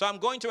 So I'm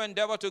going to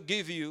endeavor to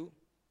give you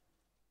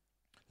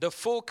the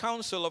full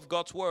counsel of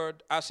God's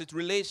word as it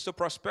relates to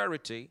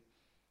prosperity.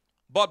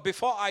 But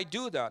before I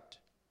do that,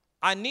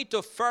 I need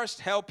to first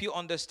help you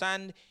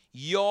understand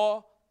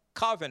your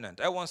covenant.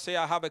 Everyone say,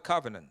 I have a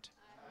covenant.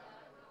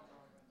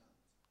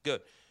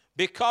 Good.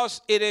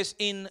 Because it is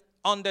in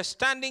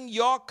understanding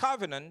your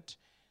covenant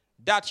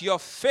that your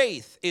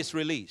faith is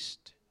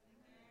released.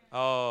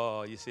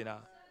 Oh, you see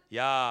now?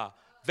 Yeah.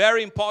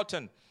 Very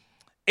important.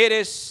 It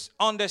is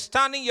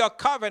understanding your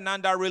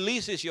covenant that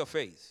releases your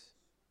faith.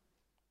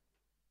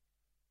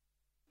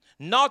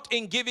 Not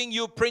in giving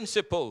you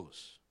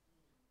principles.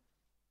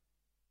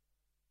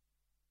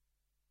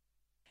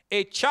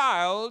 A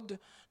child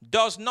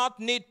does not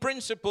need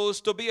principles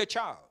to be a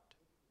child.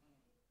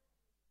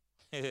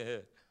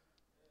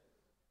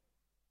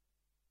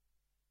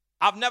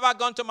 I've never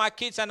gone to my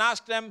kids and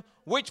asked them,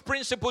 which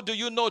principle do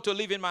you know to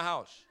live in my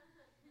house?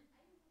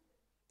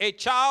 A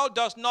child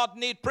does not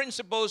need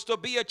principles to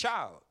be a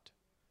child.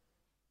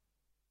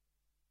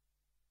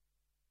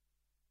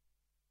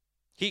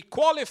 He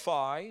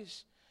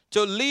qualifies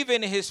to live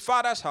in his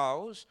father's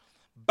house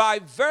by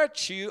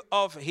virtue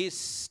of his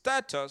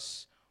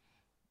status.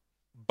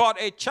 But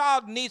a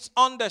child needs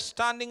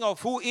understanding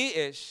of who he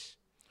is,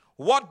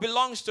 what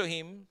belongs to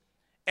him,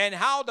 and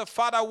how the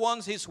father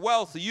wants his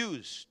wealth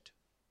used.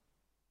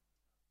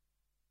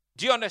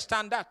 Do you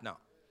understand that now?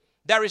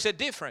 There is a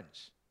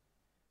difference.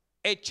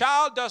 A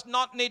child does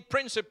not need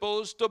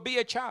principles to be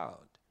a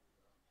child.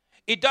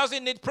 He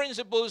doesn't need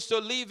principles to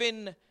live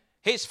in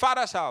his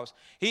father's house.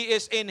 He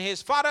is in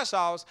his father's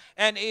house,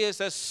 and he is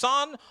a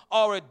son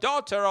or a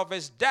daughter of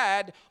his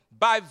dad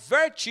by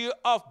virtue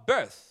of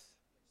birth.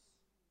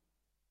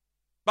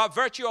 By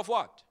virtue of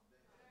what?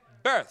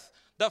 Birth.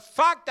 The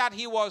fact that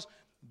he was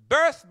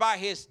birthed by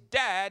his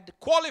dad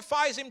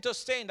qualifies him to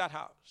stay in that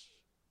house.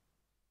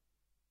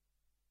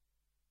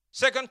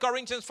 2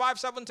 Corinthians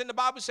 5:17, the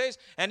Bible says,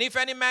 and if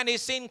any man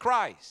is in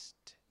Christ.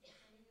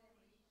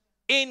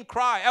 In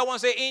Christ. Everyone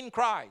say in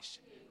Christ.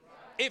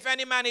 If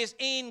any man is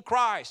in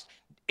Christ,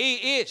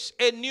 he is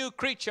a new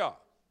creature.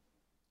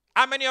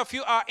 How many of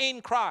you are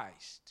in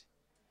Christ?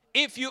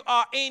 If you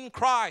are in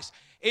Christ,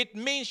 it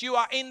means you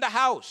are in the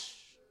house.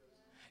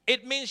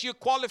 It means you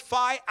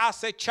qualify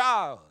as a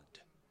child.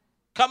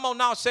 Come on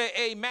now, say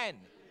amen.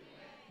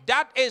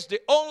 That is the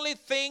only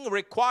thing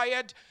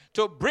required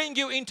to bring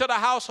you into the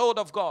household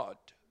of God.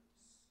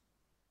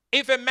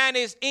 If a man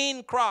is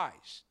in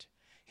Christ,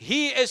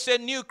 he is a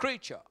new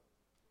creature.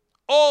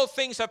 All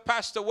things have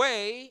passed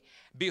away.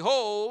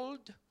 Behold,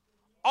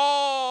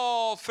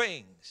 all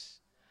things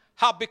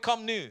have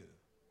become new.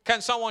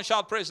 Can someone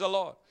shout, praise the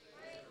Lord?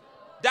 Praise the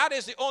Lord. That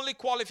is the only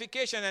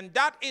qualification, and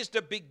that is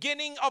the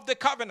beginning of the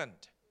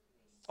covenant.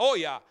 Oh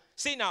yeah.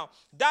 See now,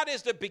 that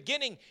is the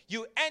beginning.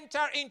 You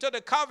enter into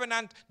the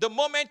covenant the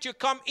moment you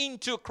come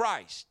into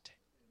Christ.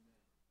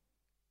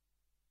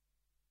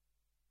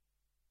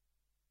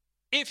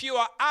 If you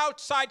are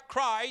outside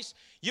Christ,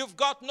 you've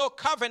got no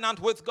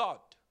covenant with God.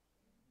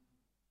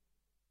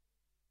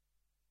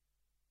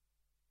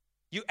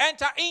 You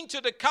enter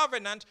into the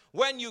covenant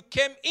when you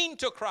came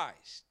into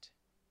Christ.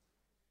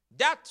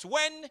 That's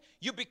when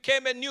you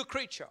became a new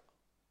creature.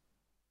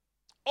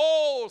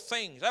 All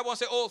things, I want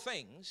to say all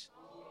things.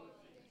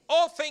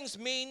 All things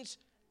means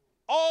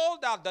all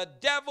that the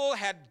devil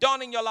had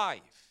done in your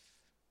life.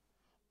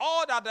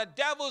 All that the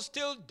devil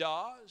still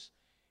does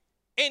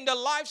in the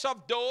lives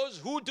of those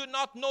who do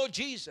not know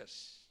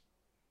Jesus.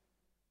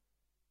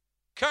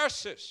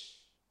 Curses,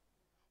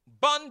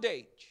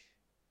 bondage,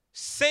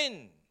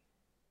 sin,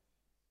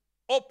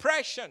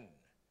 oppression,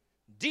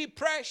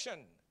 depression,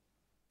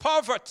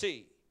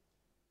 poverty,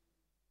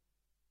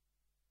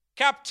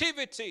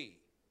 captivity,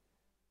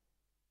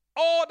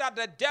 all that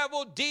the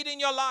devil did in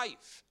your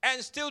life and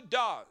still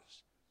does.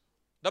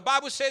 The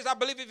Bible says, I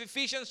believe in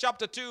Ephesians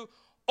chapter 2,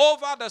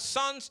 over the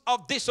sons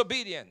of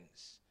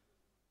disobedience.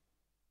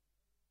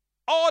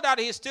 All that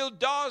he still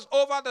does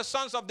over the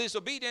sons of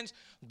disobedience,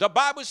 the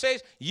Bible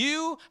says,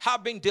 you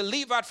have been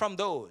delivered from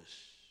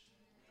those.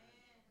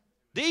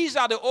 These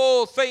are the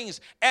old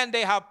things, and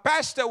they have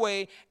passed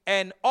away,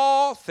 and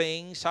all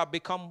things have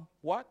become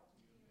what?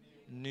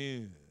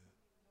 New.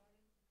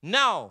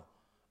 Now,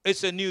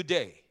 it's a new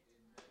day.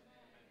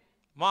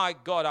 My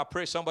God, I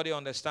pray somebody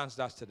understands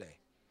that today.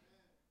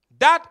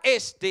 That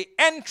is the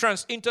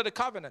entrance into the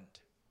covenant.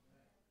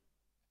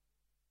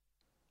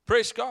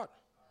 Praise God.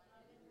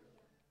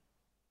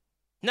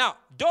 Now,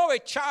 though a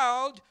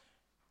child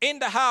in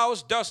the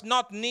house does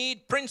not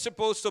need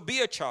principles to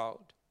be a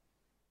child,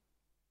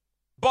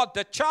 but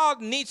the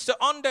child needs to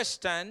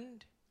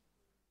understand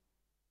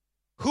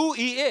who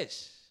he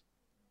is.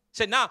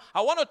 So now,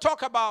 I want to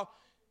talk about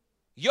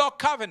your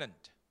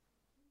covenant.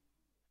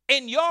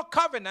 In your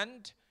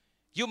covenant,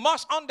 you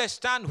must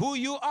understand who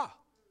you are.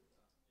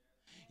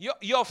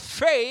 Your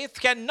faith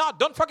cannot,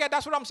 don't forget,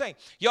 that's what I'm saying.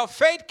 Your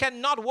faith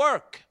cannot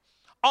work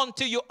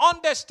until you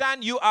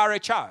understand you are a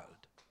child.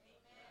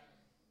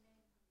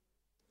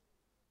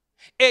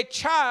 A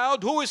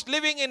child who is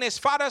living in his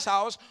father's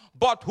house,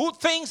 but who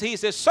thinks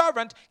he's a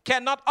servant,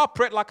 cannot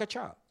operate like a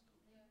child.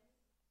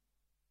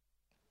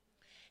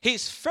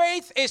 His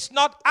faith is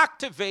not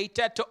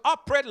activated to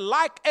operate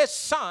like a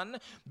son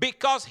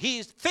because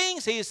he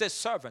thinks he is a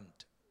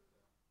servant.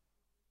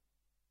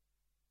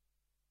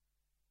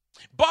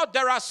 But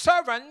there are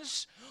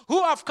servants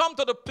who have come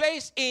to the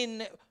place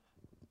in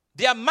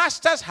their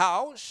master's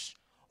house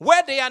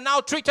where they are now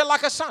treated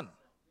like a son.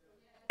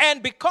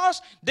 And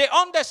because they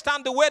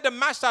understand the way the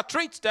master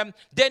treats them,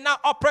 they now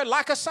operate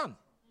like a son.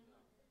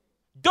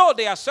 Though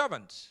they are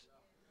servants.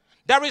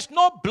 There is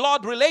no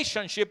blood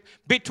relationship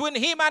between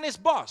him and his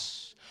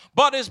boss.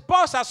 But his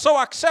boss has so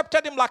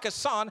accepted him like a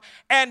son,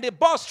 and the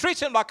boss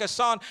treats him like a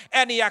son,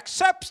 and he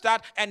accepts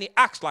that, and he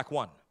acts like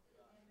one.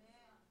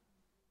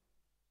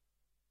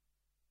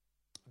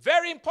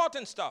 Very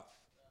important stuff.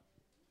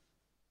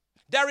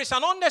 There is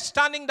an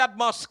understanding that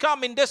must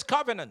come in this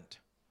covenant.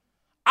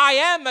 I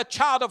am a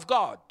child of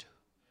God.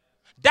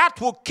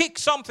 That will kick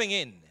something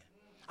in.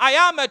 I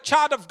am a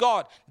child of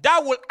God.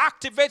 That will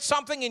activate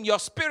something in your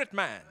spirit,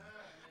 man.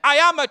 I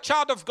am a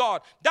child of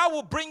God. That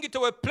will bring you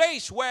to a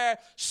place where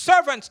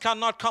servants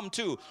cannot come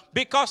to.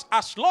 Because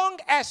as long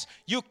as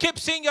you keep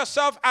seeing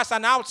yourself as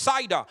an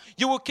outsider,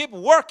 you will keep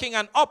working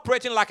and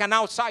operating like an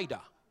outsider.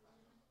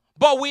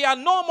 But we are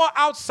no more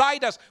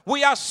outsiders.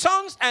 We are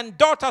sons and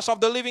daughters of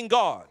the living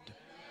God.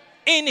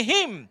 In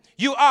him,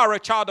 you are a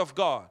child of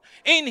God.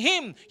 In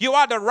him, you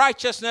are the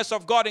righteousness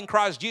of God in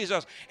Christ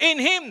Jesus. In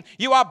him,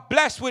 you are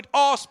blessed with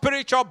all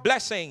spiritual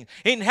blessings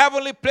in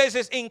heavenly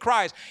places in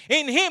Christ.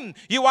 In him,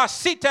 you are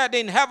seated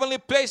in heavenly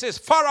places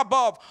far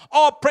above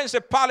all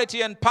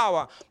principality and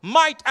power,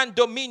 might and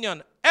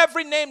dominion.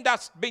 Every name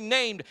that's been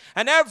named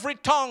and every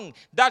tongue,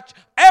 that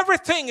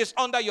everything is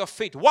under your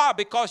feet. Why?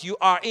 Because you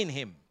are in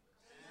him.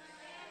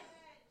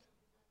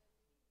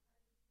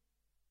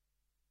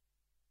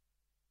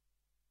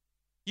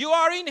 You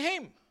are in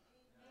him.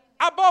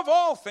 Above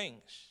all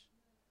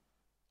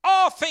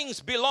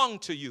things belong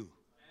to you.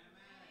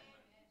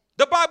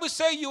 The Bible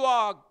says you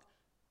are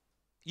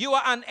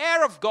an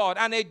heir of God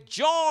and a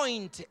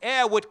joint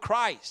heir with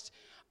Christ.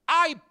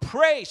 I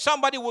pray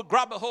somebody will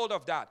grab a hold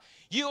of that.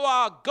 You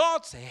are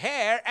God's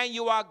heir and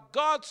you are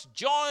God's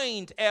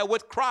joint heir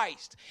with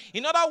Christ.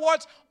 In other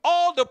words,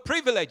 all the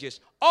privileges,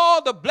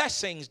 all the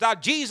blessings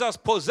that Jesus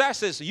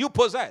possesses, you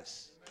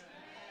possess.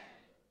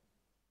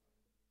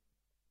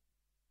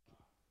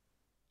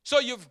 So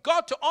you've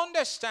got to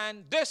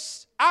understand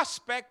this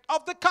aspect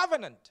of the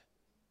covenant.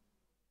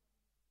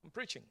 I'm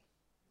preaching.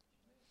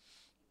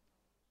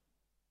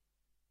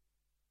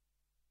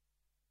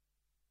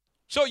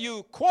 So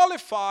you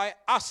qualify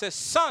as a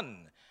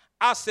son,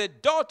 as a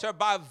daughter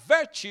by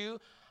virtue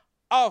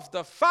of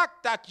the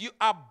fact that you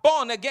are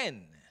born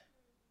again.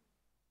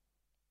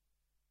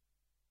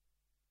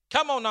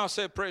 Come on now,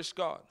 say praise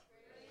God.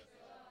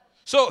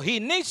 So he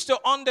needs to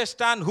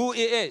understand who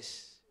he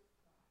is.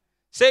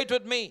 Say it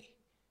with me.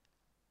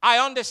 I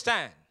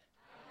understand.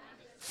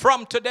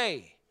 From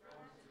today,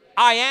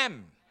 I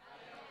am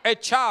a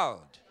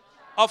child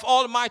of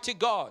Almighty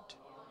God.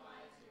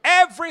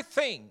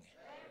 Everything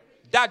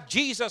that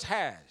Jesus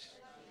has,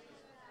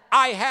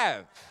 I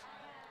have.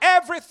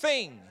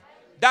 Everything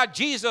that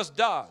Jesus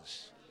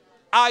does,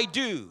 I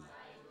do.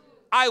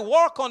 I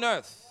walk on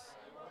earth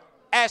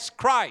as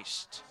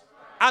Christ,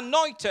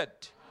 anointed,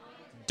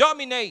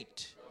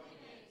 dominate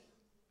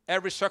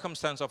every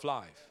circumstance of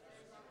life.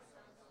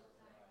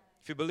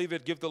 If you believe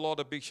it, give the Lord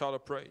a big shout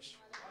of praise.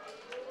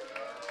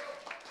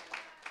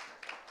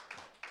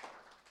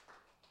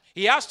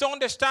 He has to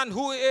understand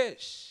who he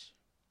is.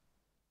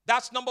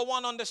 That's number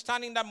one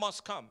understanding that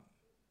must come.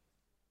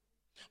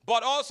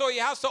 But also he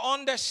has to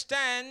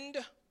understand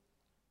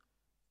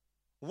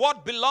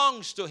what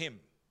belongs to him.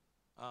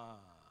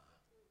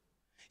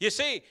 You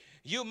see,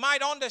 you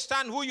might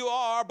understand who you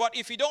are, but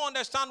if you don't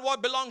understand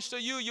what belongs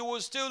to you, you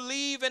will still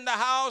live in the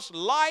house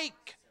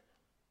like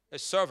a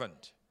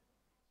servant.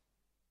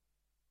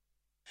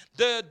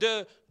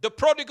 The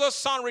prodigal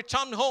son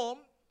returned home,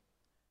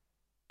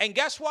 and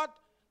guess what?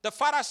 The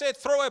father said,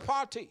 throw a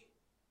party.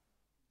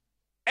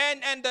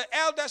 And the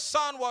eldest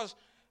son was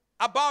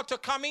about to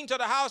come into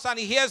the house, and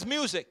he hears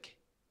music.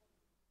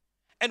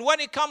 And when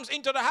he comes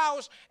into the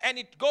house and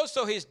it goes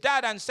to his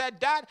dad and said,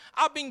 Dad,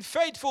 I've been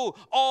faithful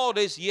all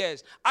these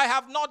years. I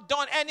have not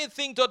done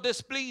anything to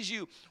displease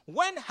you.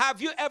 When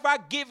have you ever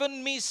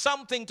given me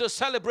something to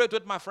celebrate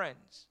with my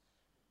friends?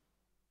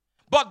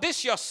 But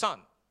this your son.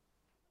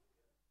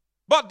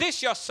 But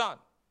this your son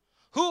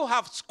who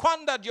have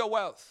squandered your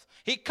wealth.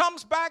 He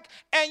comes back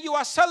and you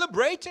are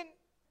celebrating.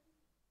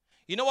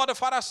 You know what the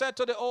father said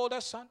to the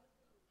older son?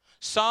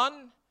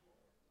 Son,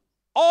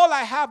 all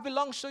I have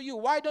belongs to you.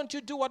 Why don't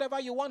you do whatever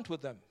you want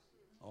with them?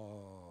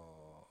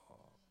 Oh.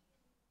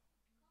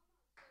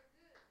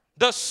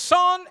 The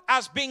son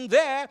has been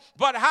there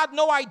but had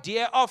no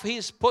idea of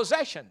his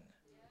possession.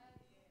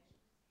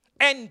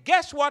 And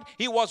guess what?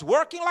 He was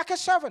working like a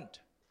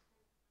servant.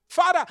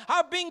 Father,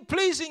 I've been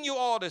pleasing you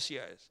all these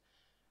years.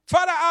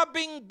 Father, I've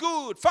been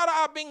good. Father,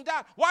 I've been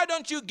that. Why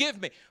don't you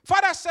give me?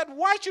 Father said,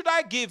 why should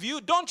I give you?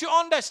 Don't you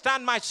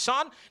understand, my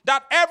son,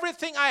 that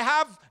everything I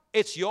have,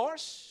 it's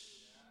yours?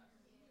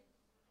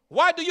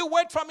 Why do you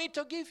wait for me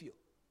to give you?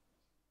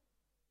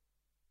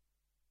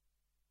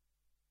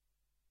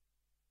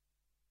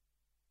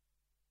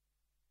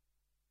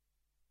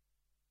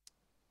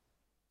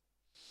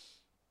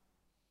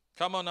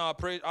 Come on now, I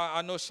pray.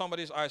 I know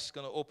somebody's eyes is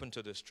going to open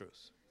to this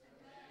truth.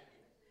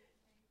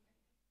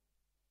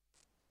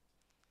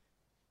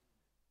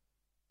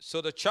 So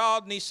the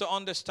child needs to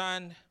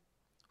understand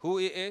who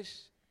he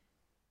is,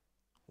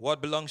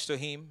 what belongs to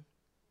him,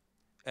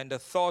 and the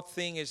third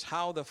thing is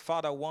how the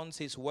father wants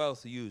his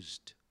wealth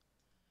used.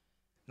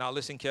 Now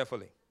listen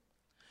carefully.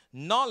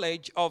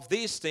 Knowledge of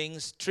these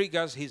things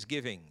triggers his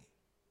giving.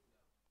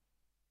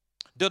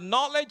 The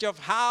knowledge of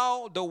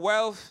how the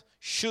wealth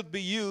should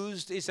be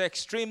used is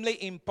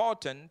extremely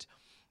important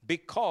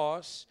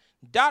because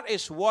that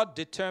is what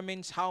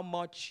determines how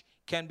much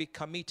can be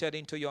committed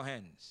into your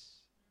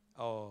hands.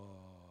 Oh,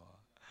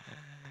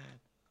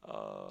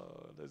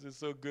 this is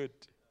so good.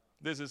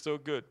 This is so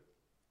good.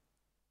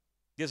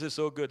 This is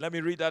so good. Let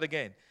me read that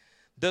again.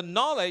 The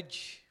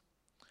knowledge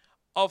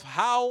of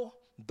how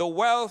the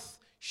wealth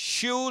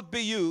should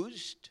be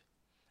used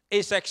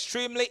is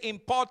extremely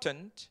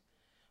important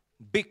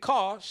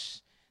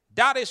because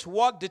that is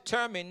what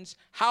determines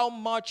how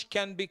much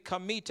can be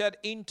committed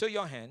into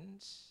your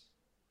hands.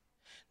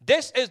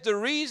 This is the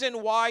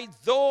reason why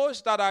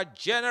those that are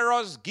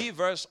generous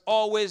givers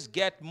always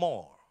get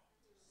more.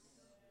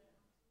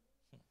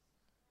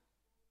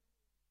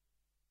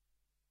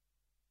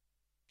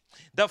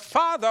 The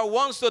father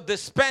wants to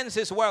dispense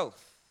his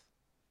wealth.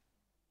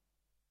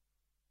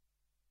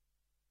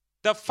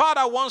 The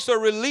father wants to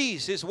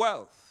release his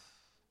wealth.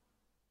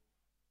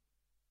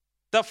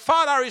 The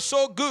father is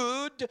so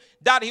good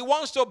that he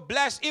wants to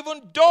bless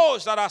even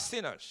those that are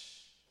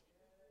sinners.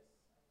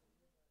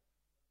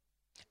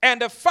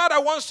 And the father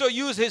wants to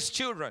use his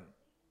children.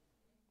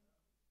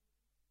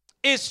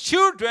 His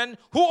children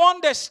who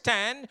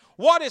understand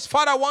what his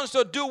father wants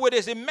to do with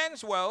his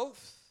immense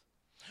wealth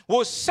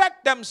will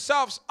set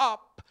themselves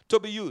up to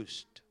be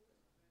used.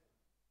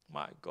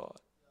 My God.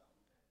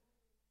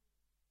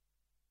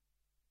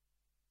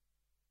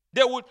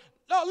 They would,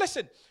 no,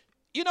 listen,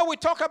 you know, we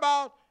talk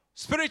about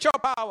spiritual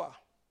power.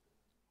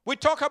 We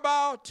talk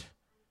about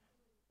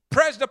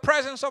the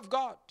presence of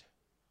God.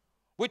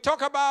 We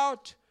talk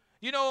about,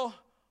 you know,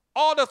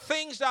 all the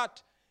things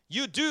that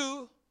you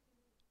do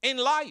in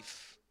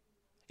life.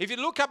 If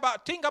you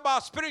think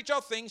about spiritual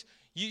things,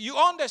 You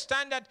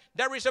understand that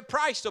there is a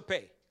price to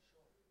pay.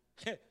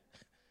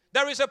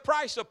 There is a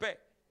price to pay.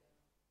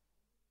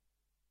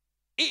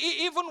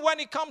 Even when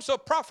it comes to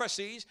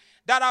prophecies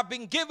that have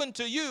been given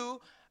to you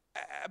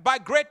by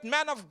great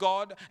men of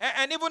God,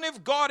 and even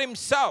if God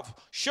himself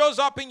shows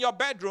up in your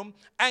bedroom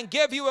and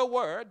gave you a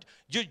word,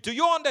 do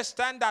you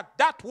understand that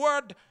that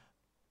word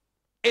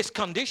is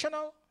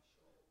conditional?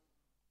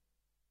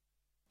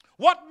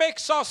 What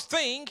makes us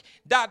think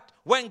that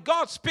when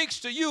God speaks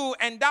to you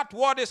and that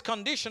word is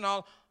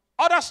conditional,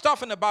 other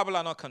stuff in the Bible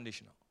are not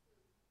conditional?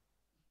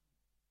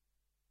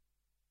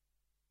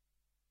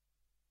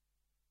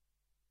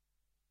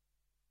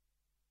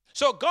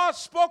 So God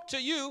spoke to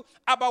you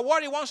about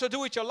what he wants to do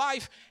with your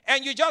life,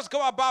 and you just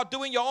go about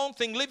doing your own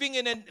thing,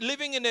 and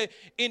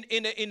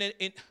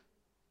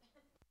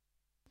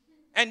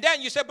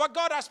then you say, but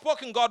God has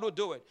spoken, God will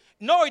do it.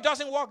 No, it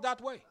doesn't work that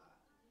way.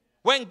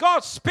 When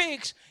God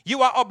speaks,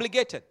 you are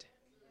obligated.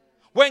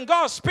 When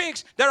God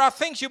speaks, there are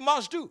things you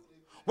must do.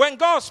 When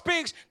God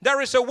speaks, there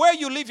is a way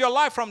you live your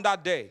life from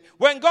that day.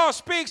 When God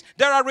speaks,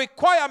 there are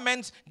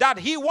requirements that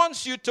he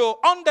wants you to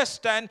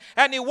understand,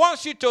 and he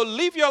wants you to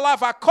live your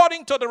life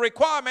according to the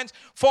requirements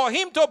for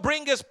him to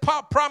bring his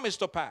promise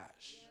to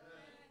pass.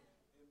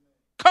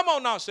 Come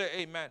on now, say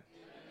amen.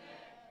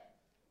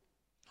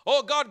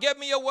 Oh, God gave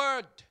me a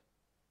word,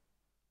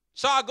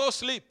 so I go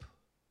sleep.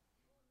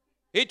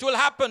 It will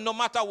happen no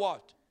matter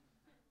what.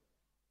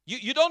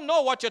 You don't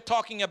know what you're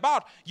talking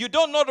about. You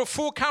don't know the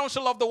full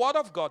counsel of the word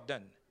of God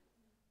then.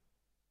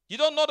 You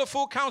don't know the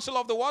full counsel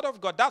of the word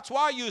of God. That's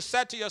why you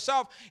said to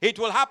yourself, it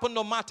will happen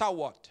no matter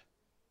what.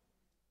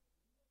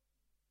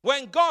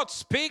 When God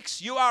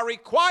speaks, you are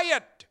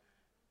required.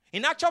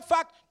 In actual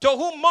fact, to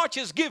whom much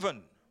is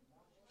given,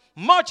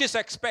 much is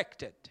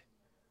expected.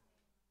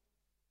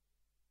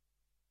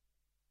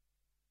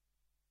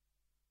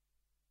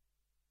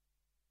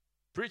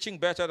 Preaching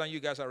better than you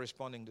guys are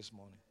responding this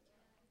morning.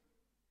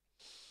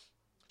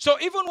 So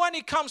even when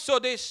it comes to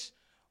this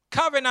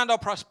covenant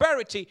of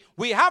prosperity,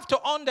 we have to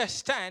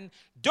understand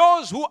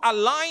those who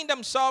align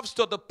themselves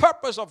to the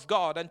purpose of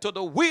God and to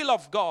the will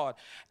of God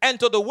and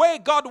to the way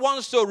God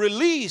wants to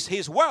release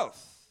his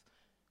wealth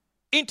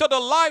into the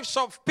lives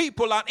of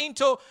people and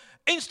into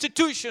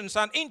institutions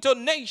and into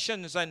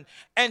nations and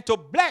to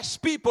bless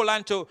people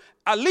and to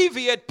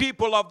alleviate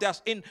people of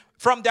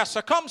from their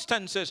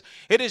circumstances.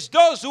 It is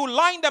those who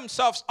line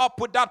themselves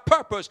up with that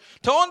purpose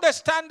to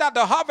understand that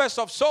the harvest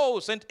of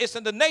souls is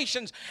in the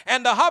nations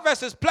and the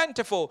harvest is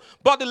plentiful,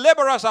 but the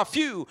laborers are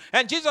few.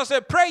 And Jesus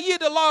said, pray ye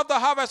the Lord of the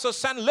harvest to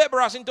send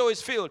laborers into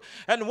his field.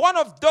 And one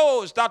of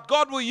those that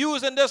God will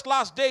use in this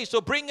last days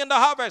to bring in the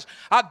harvest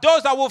are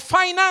those that will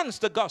finance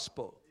the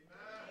gospel.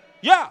 Amen.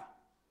 Yeah.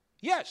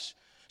 Yes.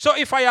 So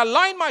if I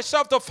align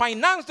myself to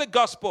finance the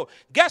gospel,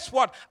 guess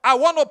what? I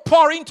want to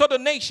pour into the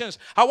nations.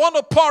 I want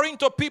to pour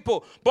into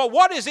people. But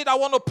what is it I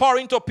want to pour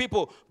into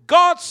people?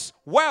 God's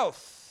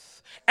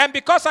wealth. And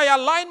because I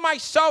align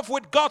myself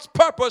with God's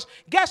purpose,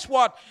 guess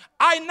what?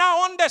 I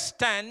now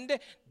understand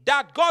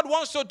that God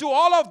wants to do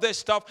all of this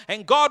stuff,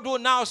 and God will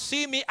now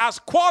see me as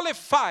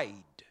qualified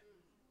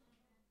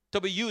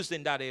to be used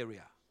in that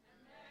area.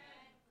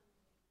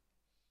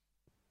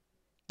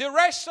 The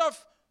rest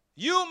of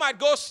you might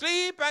go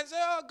sleep and say,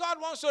 oh,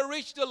 God wants to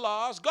reach the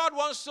lost. God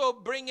wants to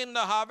bring in the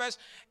harvest,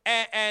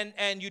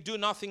 and you do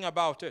nothing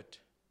about it.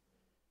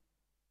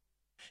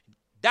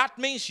 That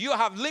means you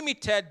have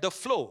limited the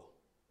flow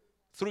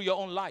through your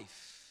own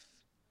life.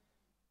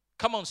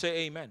 Come on,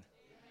 say amen. Amen.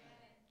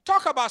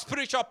 Talk about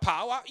spiritual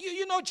power.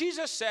 You know,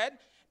 Jesus said,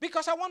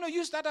 because I want to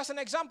use that as an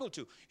example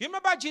too. You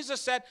remember Jesus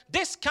said,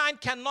 this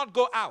kind cannot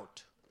go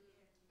out.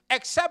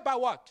 Except by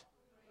what?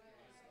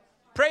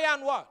 Prayer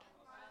and what?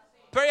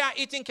 Prayer and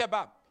eating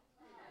kebab.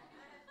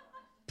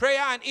 Prayer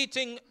and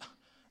eating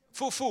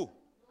fufu.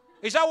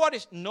 Is that what it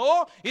is?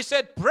 No. He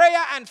said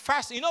prayer and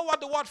fasting. You know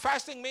what the word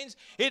fasting means?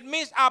 It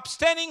means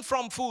abstaining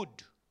from food.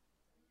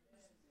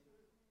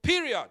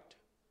 Period.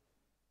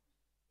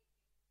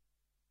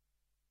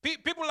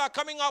 People are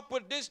coming up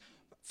with this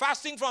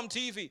fasting from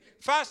TV.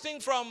 Fasting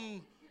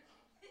from...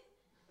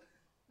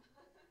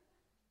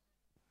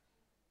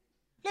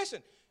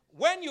 Listen,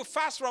 when you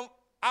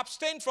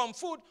abstain from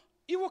food,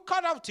 you will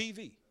cut out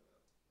TV.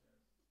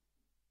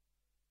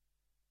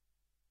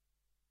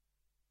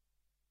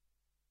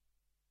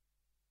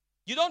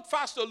 You don't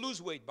fast to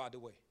lose weight, by the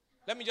way.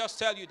 Let me just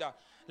tell you that.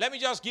 Let me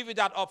just give you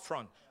that up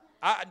front.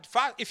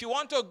 If you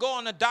want to go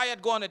on a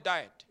diet, go on a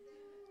diet.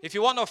 If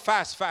you want to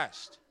fast,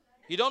 fast.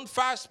 You don't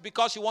fast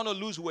because you want to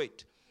lose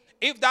weight.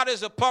 If that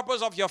is the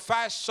purpose of your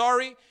fast,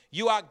 sorry,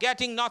 you are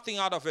getting nothing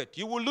out of it.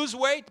 You will lose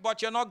weight,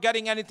 but you're not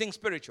getting anything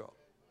spiritual.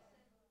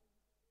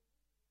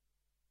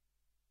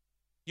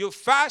 You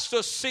fast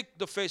to seek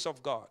the face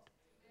of God.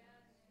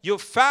 You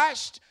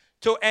fast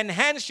to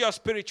enhance your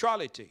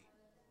spirituality.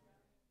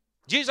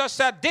 Jesus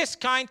said this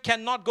kind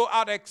cannot go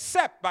out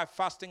except by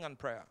fasting and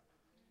prayer.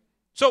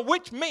 So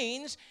which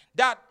means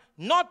that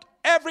not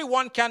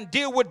everyone can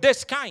deal with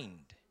this kind.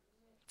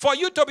 For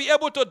you to be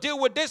able to deal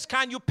with this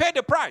kind, you pay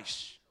the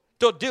price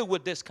to deal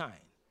with this kind.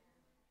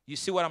 You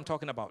see what I'm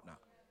talking about now?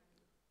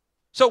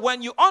 So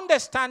when you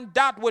understand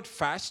that with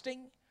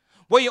fasting,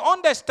 when you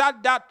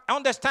understand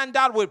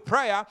that with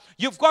prayer,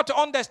 you've got to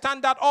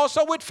understand that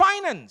also with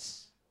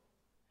finance.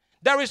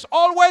 There is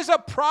always a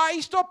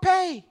price to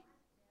pay.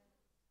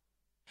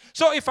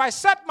 So if I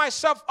set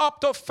myself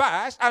up to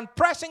fast and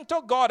pressing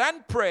to God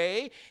and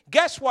pray,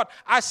 guess what?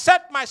 I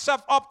set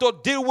myself up to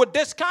deal with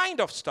this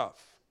kind of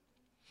stuff.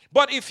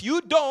 But if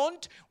you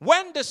don't,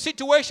 when the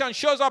situation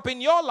shows up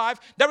in your life,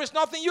 there is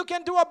nothing you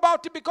can do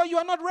about it because you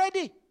are not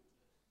ready.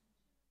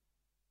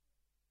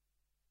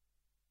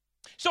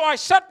 So I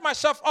set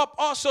myself up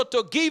also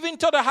to give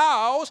into the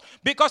house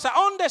because I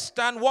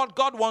understand what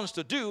God wants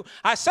to do.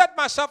 I set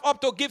myself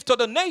up to give to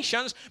the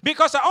nations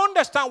because I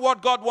understand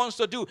what God wants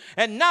to do.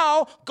 And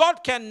now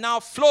God can now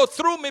flow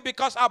through me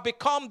because I've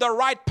become the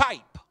right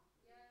pipe.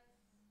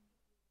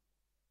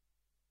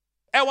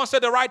 Everyone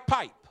said the right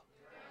pipe.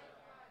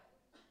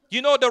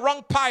 You know, the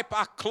wrong pipe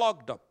are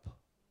clogged up.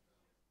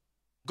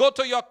 Go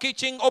to your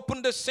kitchen,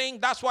 open the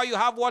sink. That's why you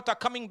have water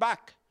coming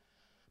back.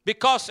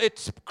 Because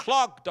it's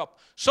clogged up.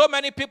 So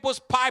many people's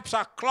pipes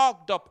are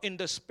clogged up in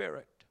the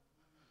spirit.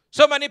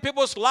 So many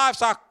people's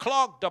lives are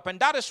clogged up. And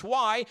that is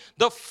why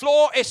the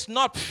flow is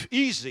not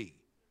easy.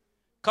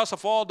 Because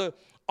of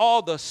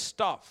all the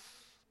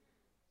stuff.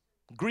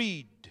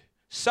 Greed,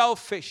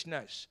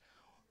 selfishness.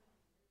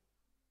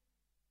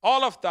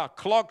 All of that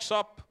clogs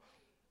up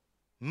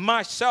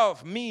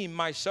myself, me,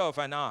 myself,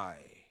 and I.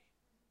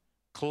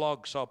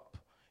 Clogs up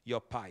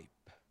your pipe.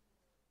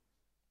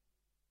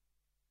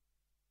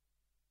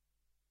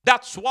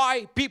 That's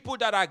why people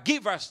that are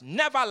givers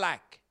never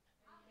lack.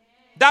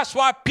 That's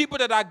why people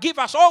that are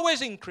givers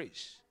always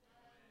increase.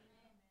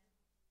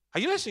 Are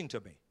you listening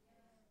to me?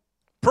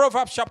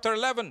 Proverbs chapter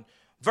 11,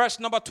 verse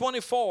number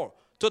 24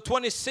 to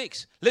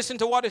 26. Listen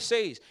to what it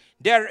says.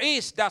 There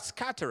is that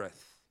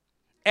scattereth,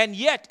 and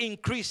yet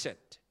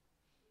increaseth.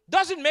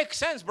 Doesn't make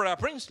sense, Brother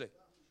Princely.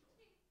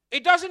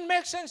 It doesn't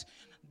make sense.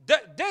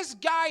 This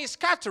guy is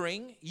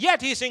scattering,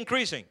 yet he's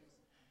increasing.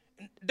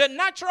 The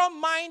natural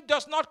mind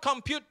does not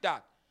compute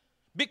that.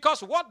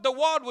 Because what the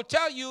world will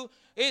tell you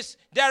is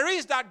there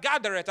is that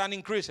gathereth and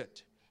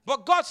increaseth.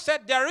 But God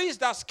said there is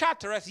that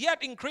scattereth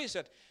yet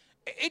increaseth.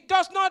 It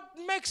does not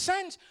make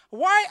sense.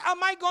 Why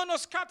am I going to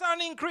scatter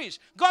and increase?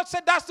 God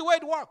said that's the way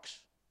it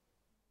works.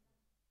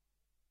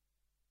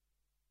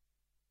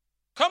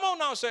 Come on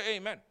now, say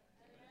amen.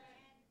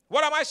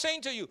 What am I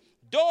saying to you?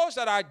 Those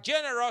that are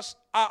generous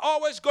are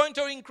always going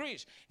to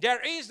increase. There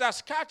is that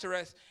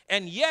scattereth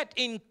and yet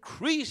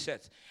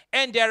increaseth.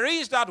 And there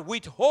is that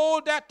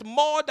withholdeth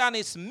more than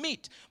is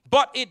meet,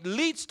 but it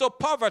leads to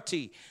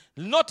poverty.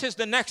 Notice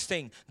the next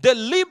thing. The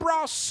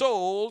liberal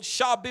soul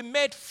shall be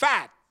made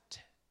fat.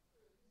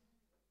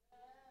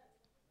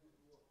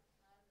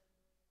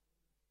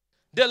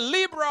 The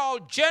liberal,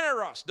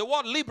 generous. The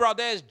word liberal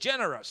there is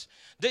generous.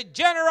 The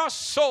generous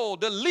soul,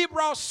 the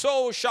liberal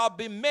soul shall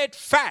be made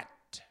fat.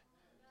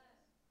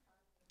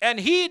 And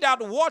he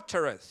that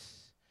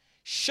watereth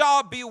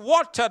shall be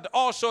watered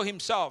also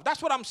himself.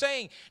 That's what I'm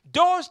saying.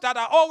 Those that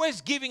are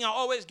always giving are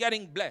always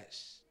getting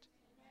blessed.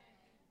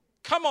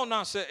 Come on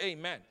now, say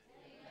amen.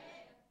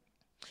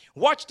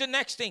 Watch the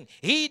next thing.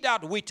 He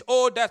that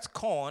withholdeth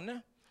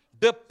corn,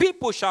 the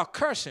people shall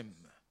curse him.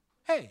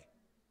 Hey.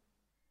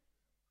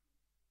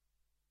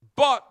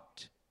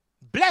 But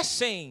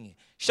blessing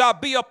shall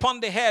be upon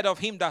the head of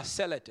him that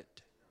selleth it.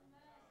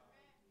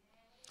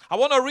 I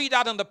want to read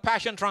that in the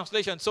Passion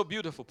Translation. So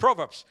beautiful.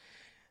 Proverbs.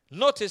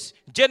 Notice,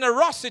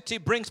 generosity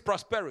brings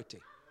prosperity.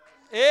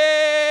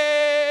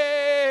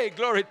 Hey,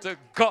 glory to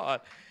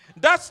God.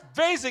 That's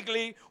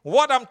basically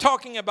what I'm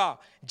talking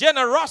about.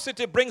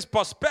 Generosity brings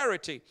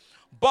prosperity,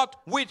 but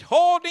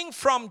withholding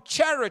from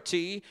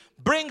charity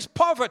brings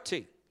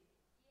poverty.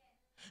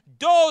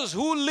 Those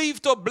who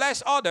live to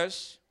bless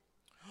others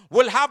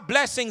will have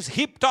blessings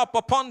heaped up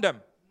upon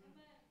them.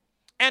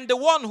 And the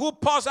one who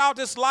pours out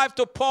his life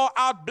to pour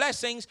out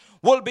blessings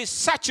will be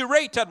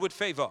saturated with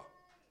favor.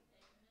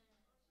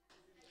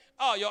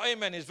 Oh, your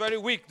amen is very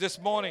weak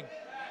this morning.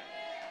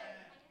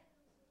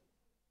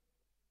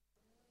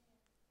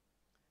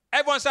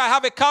 Everyone say, I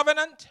have a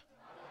covenant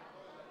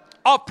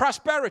of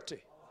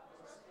prosperity.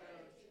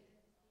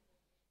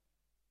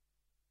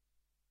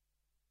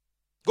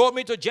 Go with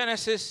me to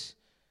Genesis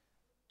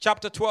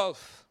chapter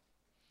 12.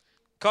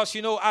 Because,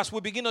 you know, as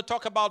we begin to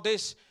talk about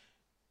this,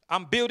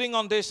 I'm building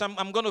on this.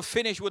 I'm going to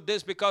finish with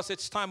this because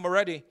it's time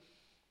already.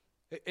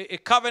 A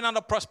covenant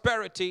of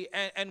prosperity,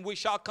 and we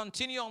shall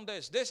continue on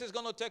this. This is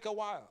going to take a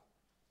while.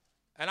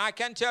 And I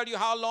can't tell you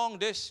how long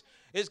this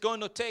is going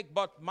to take,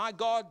 but my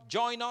God,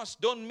 join us.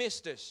 Don't miss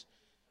this.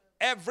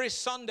 Every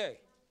Sunday,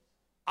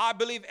 I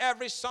believe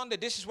every Sunday,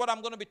 this is what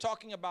I'm going to be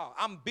talking about.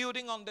 I'm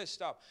building on this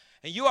stuff.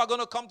 And you are going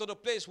to come to the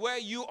place where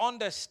you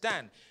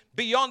understand,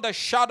 beyond the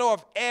shadow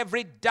of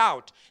every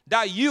doubt,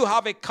 that you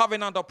have a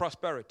covenant of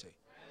prosperity.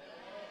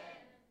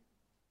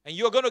 And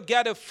you're going to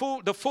get the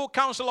full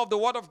counsel of the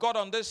Word of God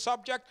on this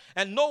subject,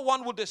 and no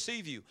one will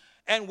deceive you.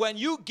 And when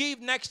you give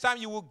next time,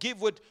 you will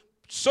give with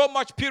so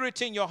much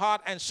purity in your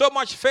heart and so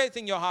much faith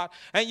in your heart,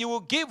 and you will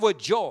give with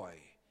joy.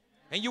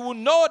 And you will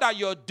know that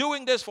you're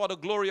doing this for the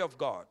glory of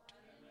God.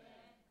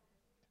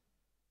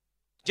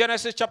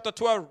 Genesis chapter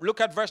 12,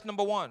 look at verse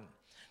number 1.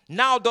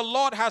 Now the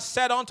Lord has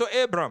said unto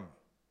Abram,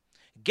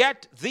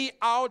 get thee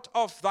out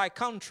of thy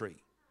country,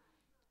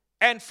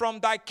 and from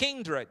thy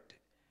kindred,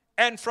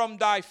 and from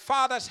thy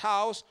father's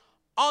house,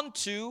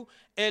 unto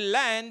a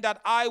land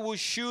that I will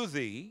shew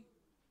thee,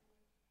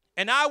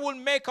 and I will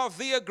make of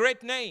thee a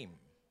great name,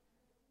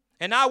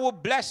 and I will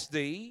bless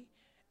thee,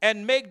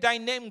 and make thy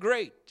name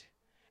great,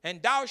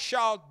 and thou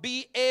shalt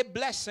be a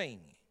blessing.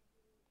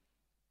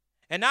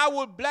 And I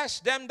will bless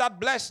them that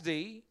bless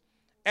thee,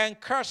 and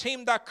curse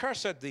him that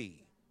curseth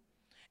thee.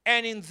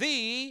 And in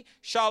thee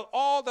shall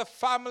all the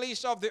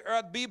families of the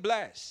earth be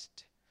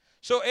blessed.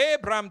 So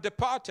Abram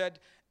departed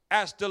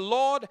as the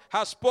Lord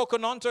has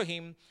spoken unto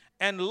him,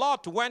 and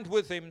Lot went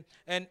with him.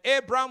 And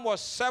Abram was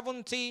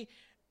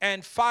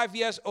 75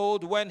 years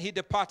old when he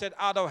departed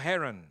out of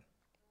Haran.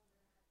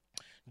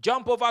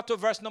 Jump over to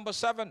verse number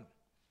 7.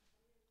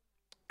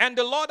 And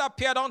the Lord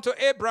appeared unto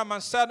Abram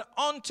and said,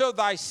 unto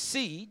thy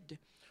seed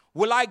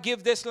will I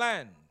give this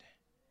land.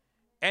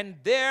 And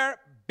there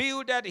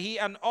builded he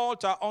an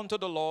altar unto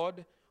the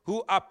Lord,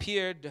 who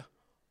appeared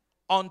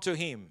unto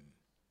him.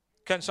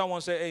 Can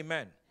someone say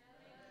amen? Amen.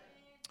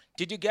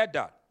 Did you get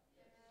that?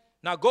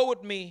 Now go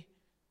with me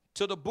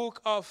to the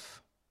book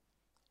of,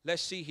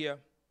 let's see here.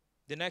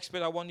 The next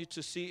bit I want you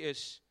to see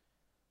is,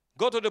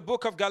 go to the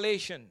book of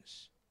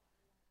Galatians.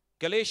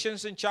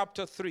 Galatians in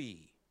chapter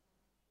 3.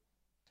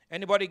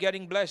 Anybody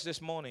getting blessed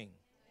this morning?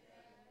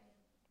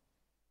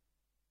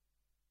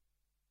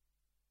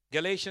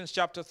 Galatians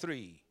chapter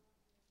 3.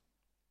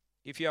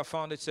 If you have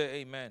found it,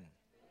 say amen.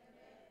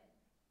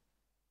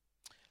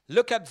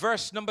 Look at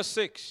verse number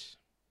 6.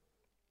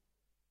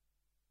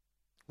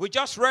 We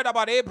just read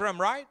about Abraham,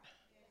 right?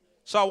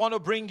 So I want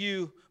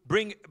to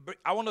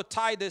I want to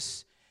tie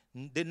this,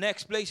 the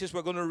next places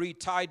we're going to read,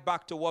 tied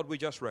back to what we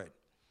just read.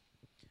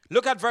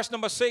 Look at verse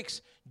number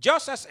 6.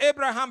 Just as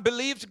Abraham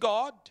believed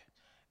God,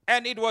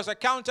 and it was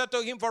accounted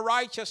to him for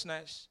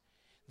righteousness,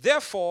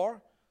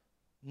 therefore,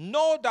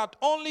 know that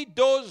only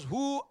those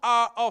who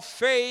are of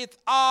faith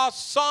are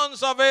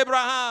sons of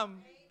Abraham.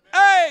 Amen.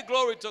 Hey,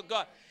 glory to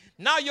God.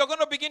 Now you're going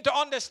to begin to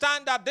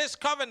understand that this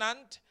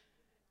covenant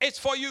is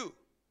for you.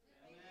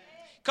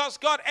 Because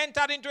God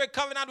entered into a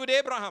covenant with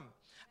Abraham.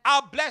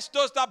 I'll bless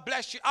those that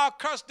bless you. I'll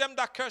curse them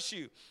that curse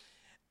you.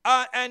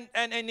 And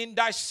in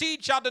thy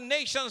seed shall the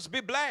nations be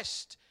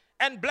blessed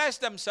and bless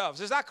themselves.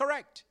 Is that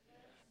correct?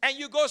 And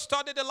you go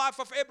study the life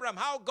of Abraham,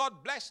 how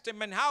God blessed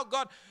him and how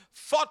God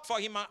fought for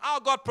him and how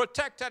God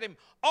protected him.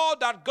 All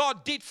that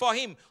God did for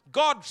him.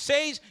 God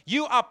says,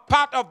 you are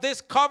part of this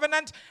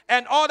covenant,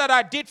 and all that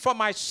I did for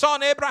my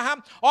son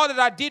Abraham, all that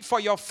I did for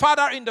your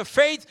father in the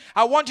faith,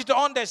 I want you to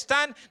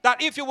understand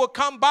that if you will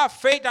come by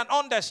faith and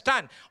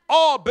understand,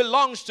 all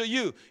belongs to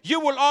you.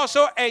 You will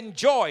also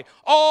enjoy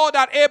all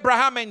that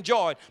Abraham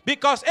enjoyed,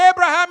 because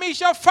Abraham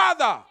is your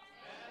father.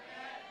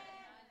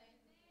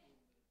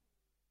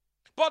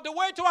 But the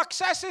way to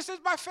access this is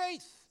by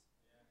faith.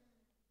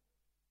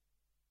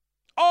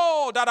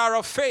 All that are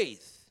of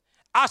faith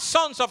are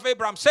sons of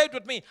Abraham. Say it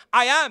with me.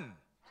 I am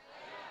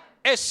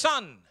a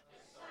son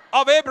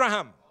of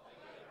Abraham.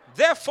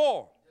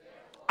 Therefore,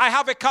 I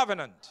have a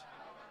covenant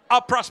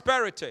of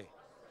prosperity.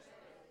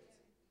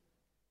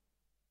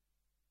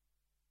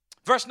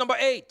 Verse number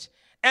 8.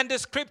 And the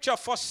scripture,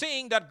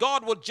 foreseeing that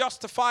God would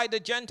justify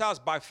the Gentiles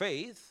by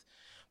faith,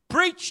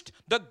 preached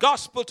the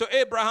gospel to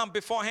Abraham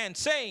beforehand,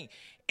 saying,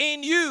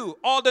 in you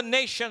all the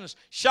nations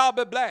shall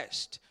be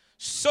blessed.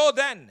 So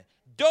then,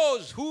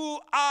 those who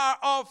are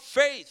of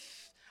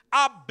faith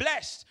are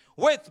blessed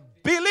with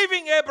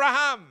believing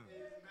Abraham. Amen.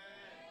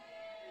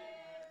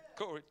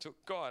 Glory to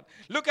God.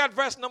 Look at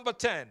verse number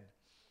 10.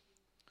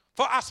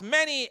 For as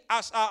many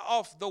as are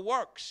of the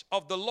works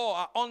of the law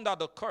are under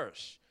the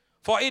curse.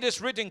 For it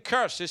is written,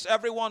 cursed is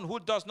everyone who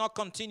does not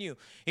continue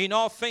in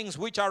all things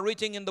which are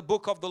written in the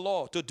book of the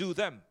law to do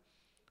them.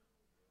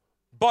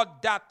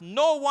 But that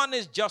no one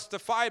is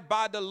justified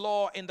by the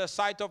law in the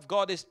sight of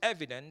God is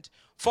evident,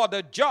 for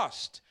the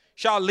just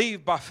shall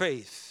live by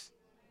faith.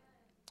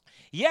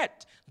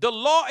 Yet the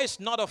law is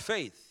not of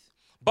faith,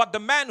 but the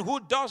man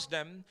who does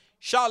them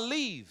shall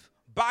live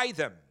by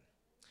them.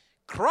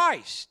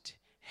 Christ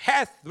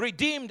hath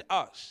redeemed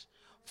us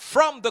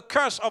from the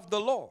curse of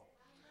the law,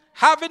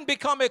 having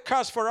become a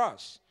curse for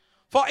us.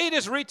 For it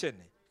is written,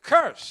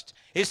 cursed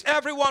is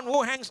everyone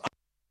who hangs on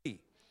a tree.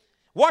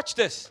 Watch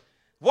this.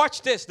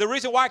 Watch this. The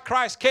reason why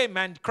Christ came,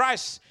 and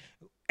Christ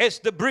is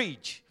the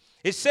bridge.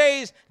 It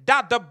says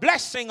that the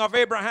blessing of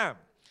Abraham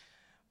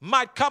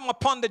might come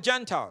upon the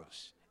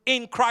Gentiles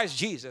in Christ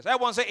Jesus.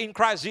 Everyone say in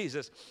Christ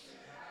Jesus.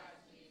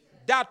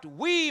 That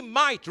we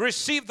might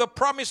receive the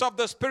promise of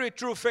the Spirit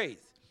through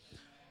faith.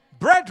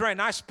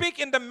 Brethren, I speak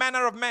in the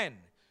manner of men.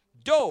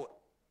 Though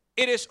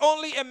it is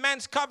only a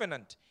man's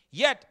covenant,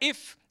 yet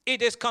if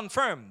it is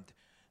confirmed,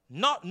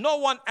 no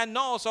one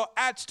annuls or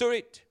adds to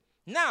it.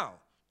 Now,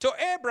 to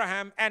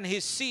Abraham and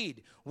his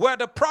seed, where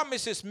the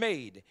promise is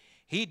made,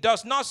 he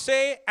does not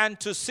say, and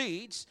to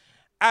seeds,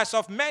 as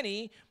of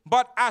many,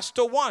 but as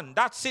to one.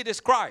 That seed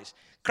is Christ.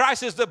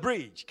 Christ is the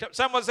bridge.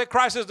 Someone say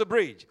Christ is the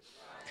bridge.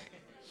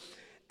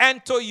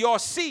 And to your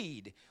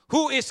seed,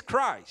 who is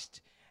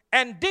Christ.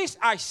 And this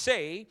I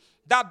say,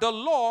 that the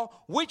law,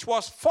 which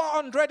was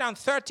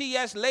 430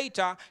 years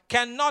later,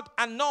 cannot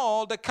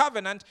annul the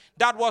covenant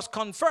that was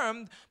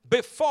confirmed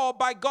before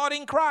by God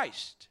in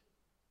Christ.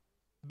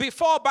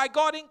 Before by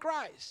God in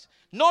Christ.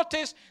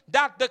 Notice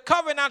that the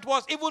covenant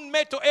was even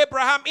made to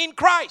Abraham in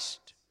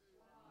Christ.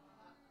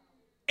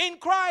 In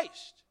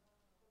Christ.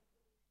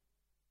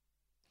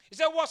 He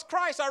said, was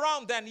Christ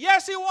around then?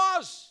 Yes, he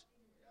was.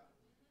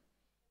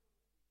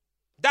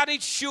 That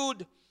it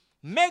should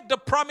make the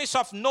promise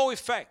of no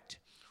effect.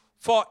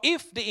 For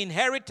if the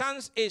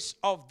inheritance is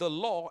of the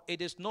law,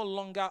 it is no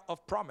longer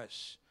of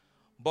promise.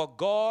 But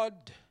God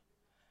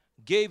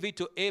gave it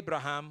to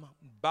Abraham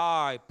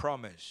by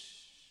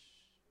promise.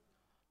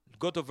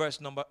 Go to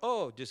verse number,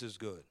 oh, this is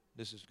good.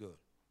 This is good.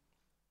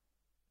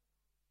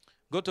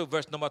 Go to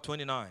verse number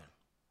 29.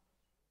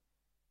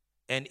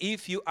 And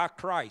if you are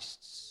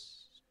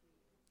Christ's,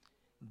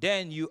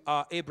 then you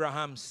are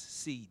Abraham's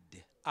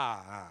seed.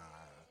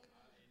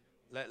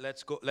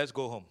 Let's go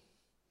home.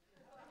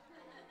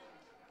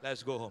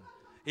 Let's go home.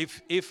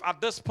 If at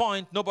this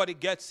point nobody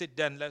gets it,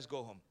 then let's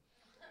go home.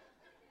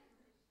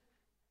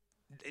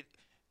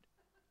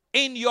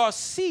 In your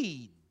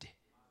seed,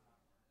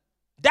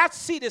 that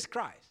seed is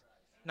Christ.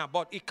 Now,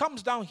 but it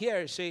comes down here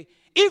and say,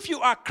 if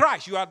you are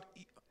Christ, you are.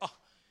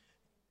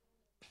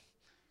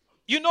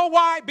 You know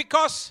why?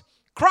 Because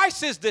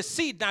Christ is the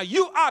seed. Now,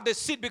 you are the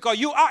seed because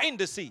you are in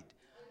the seed.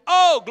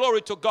 Oh,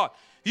 glory to God.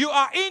 You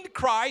are in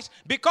Christ.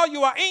 Because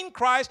you are in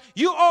Christ,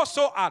 you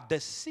also are the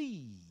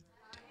seed.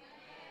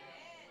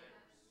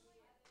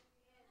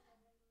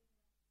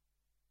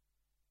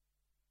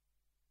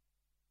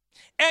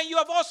 And you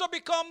have also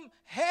become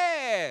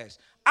heirs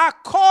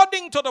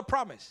according to the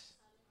promise.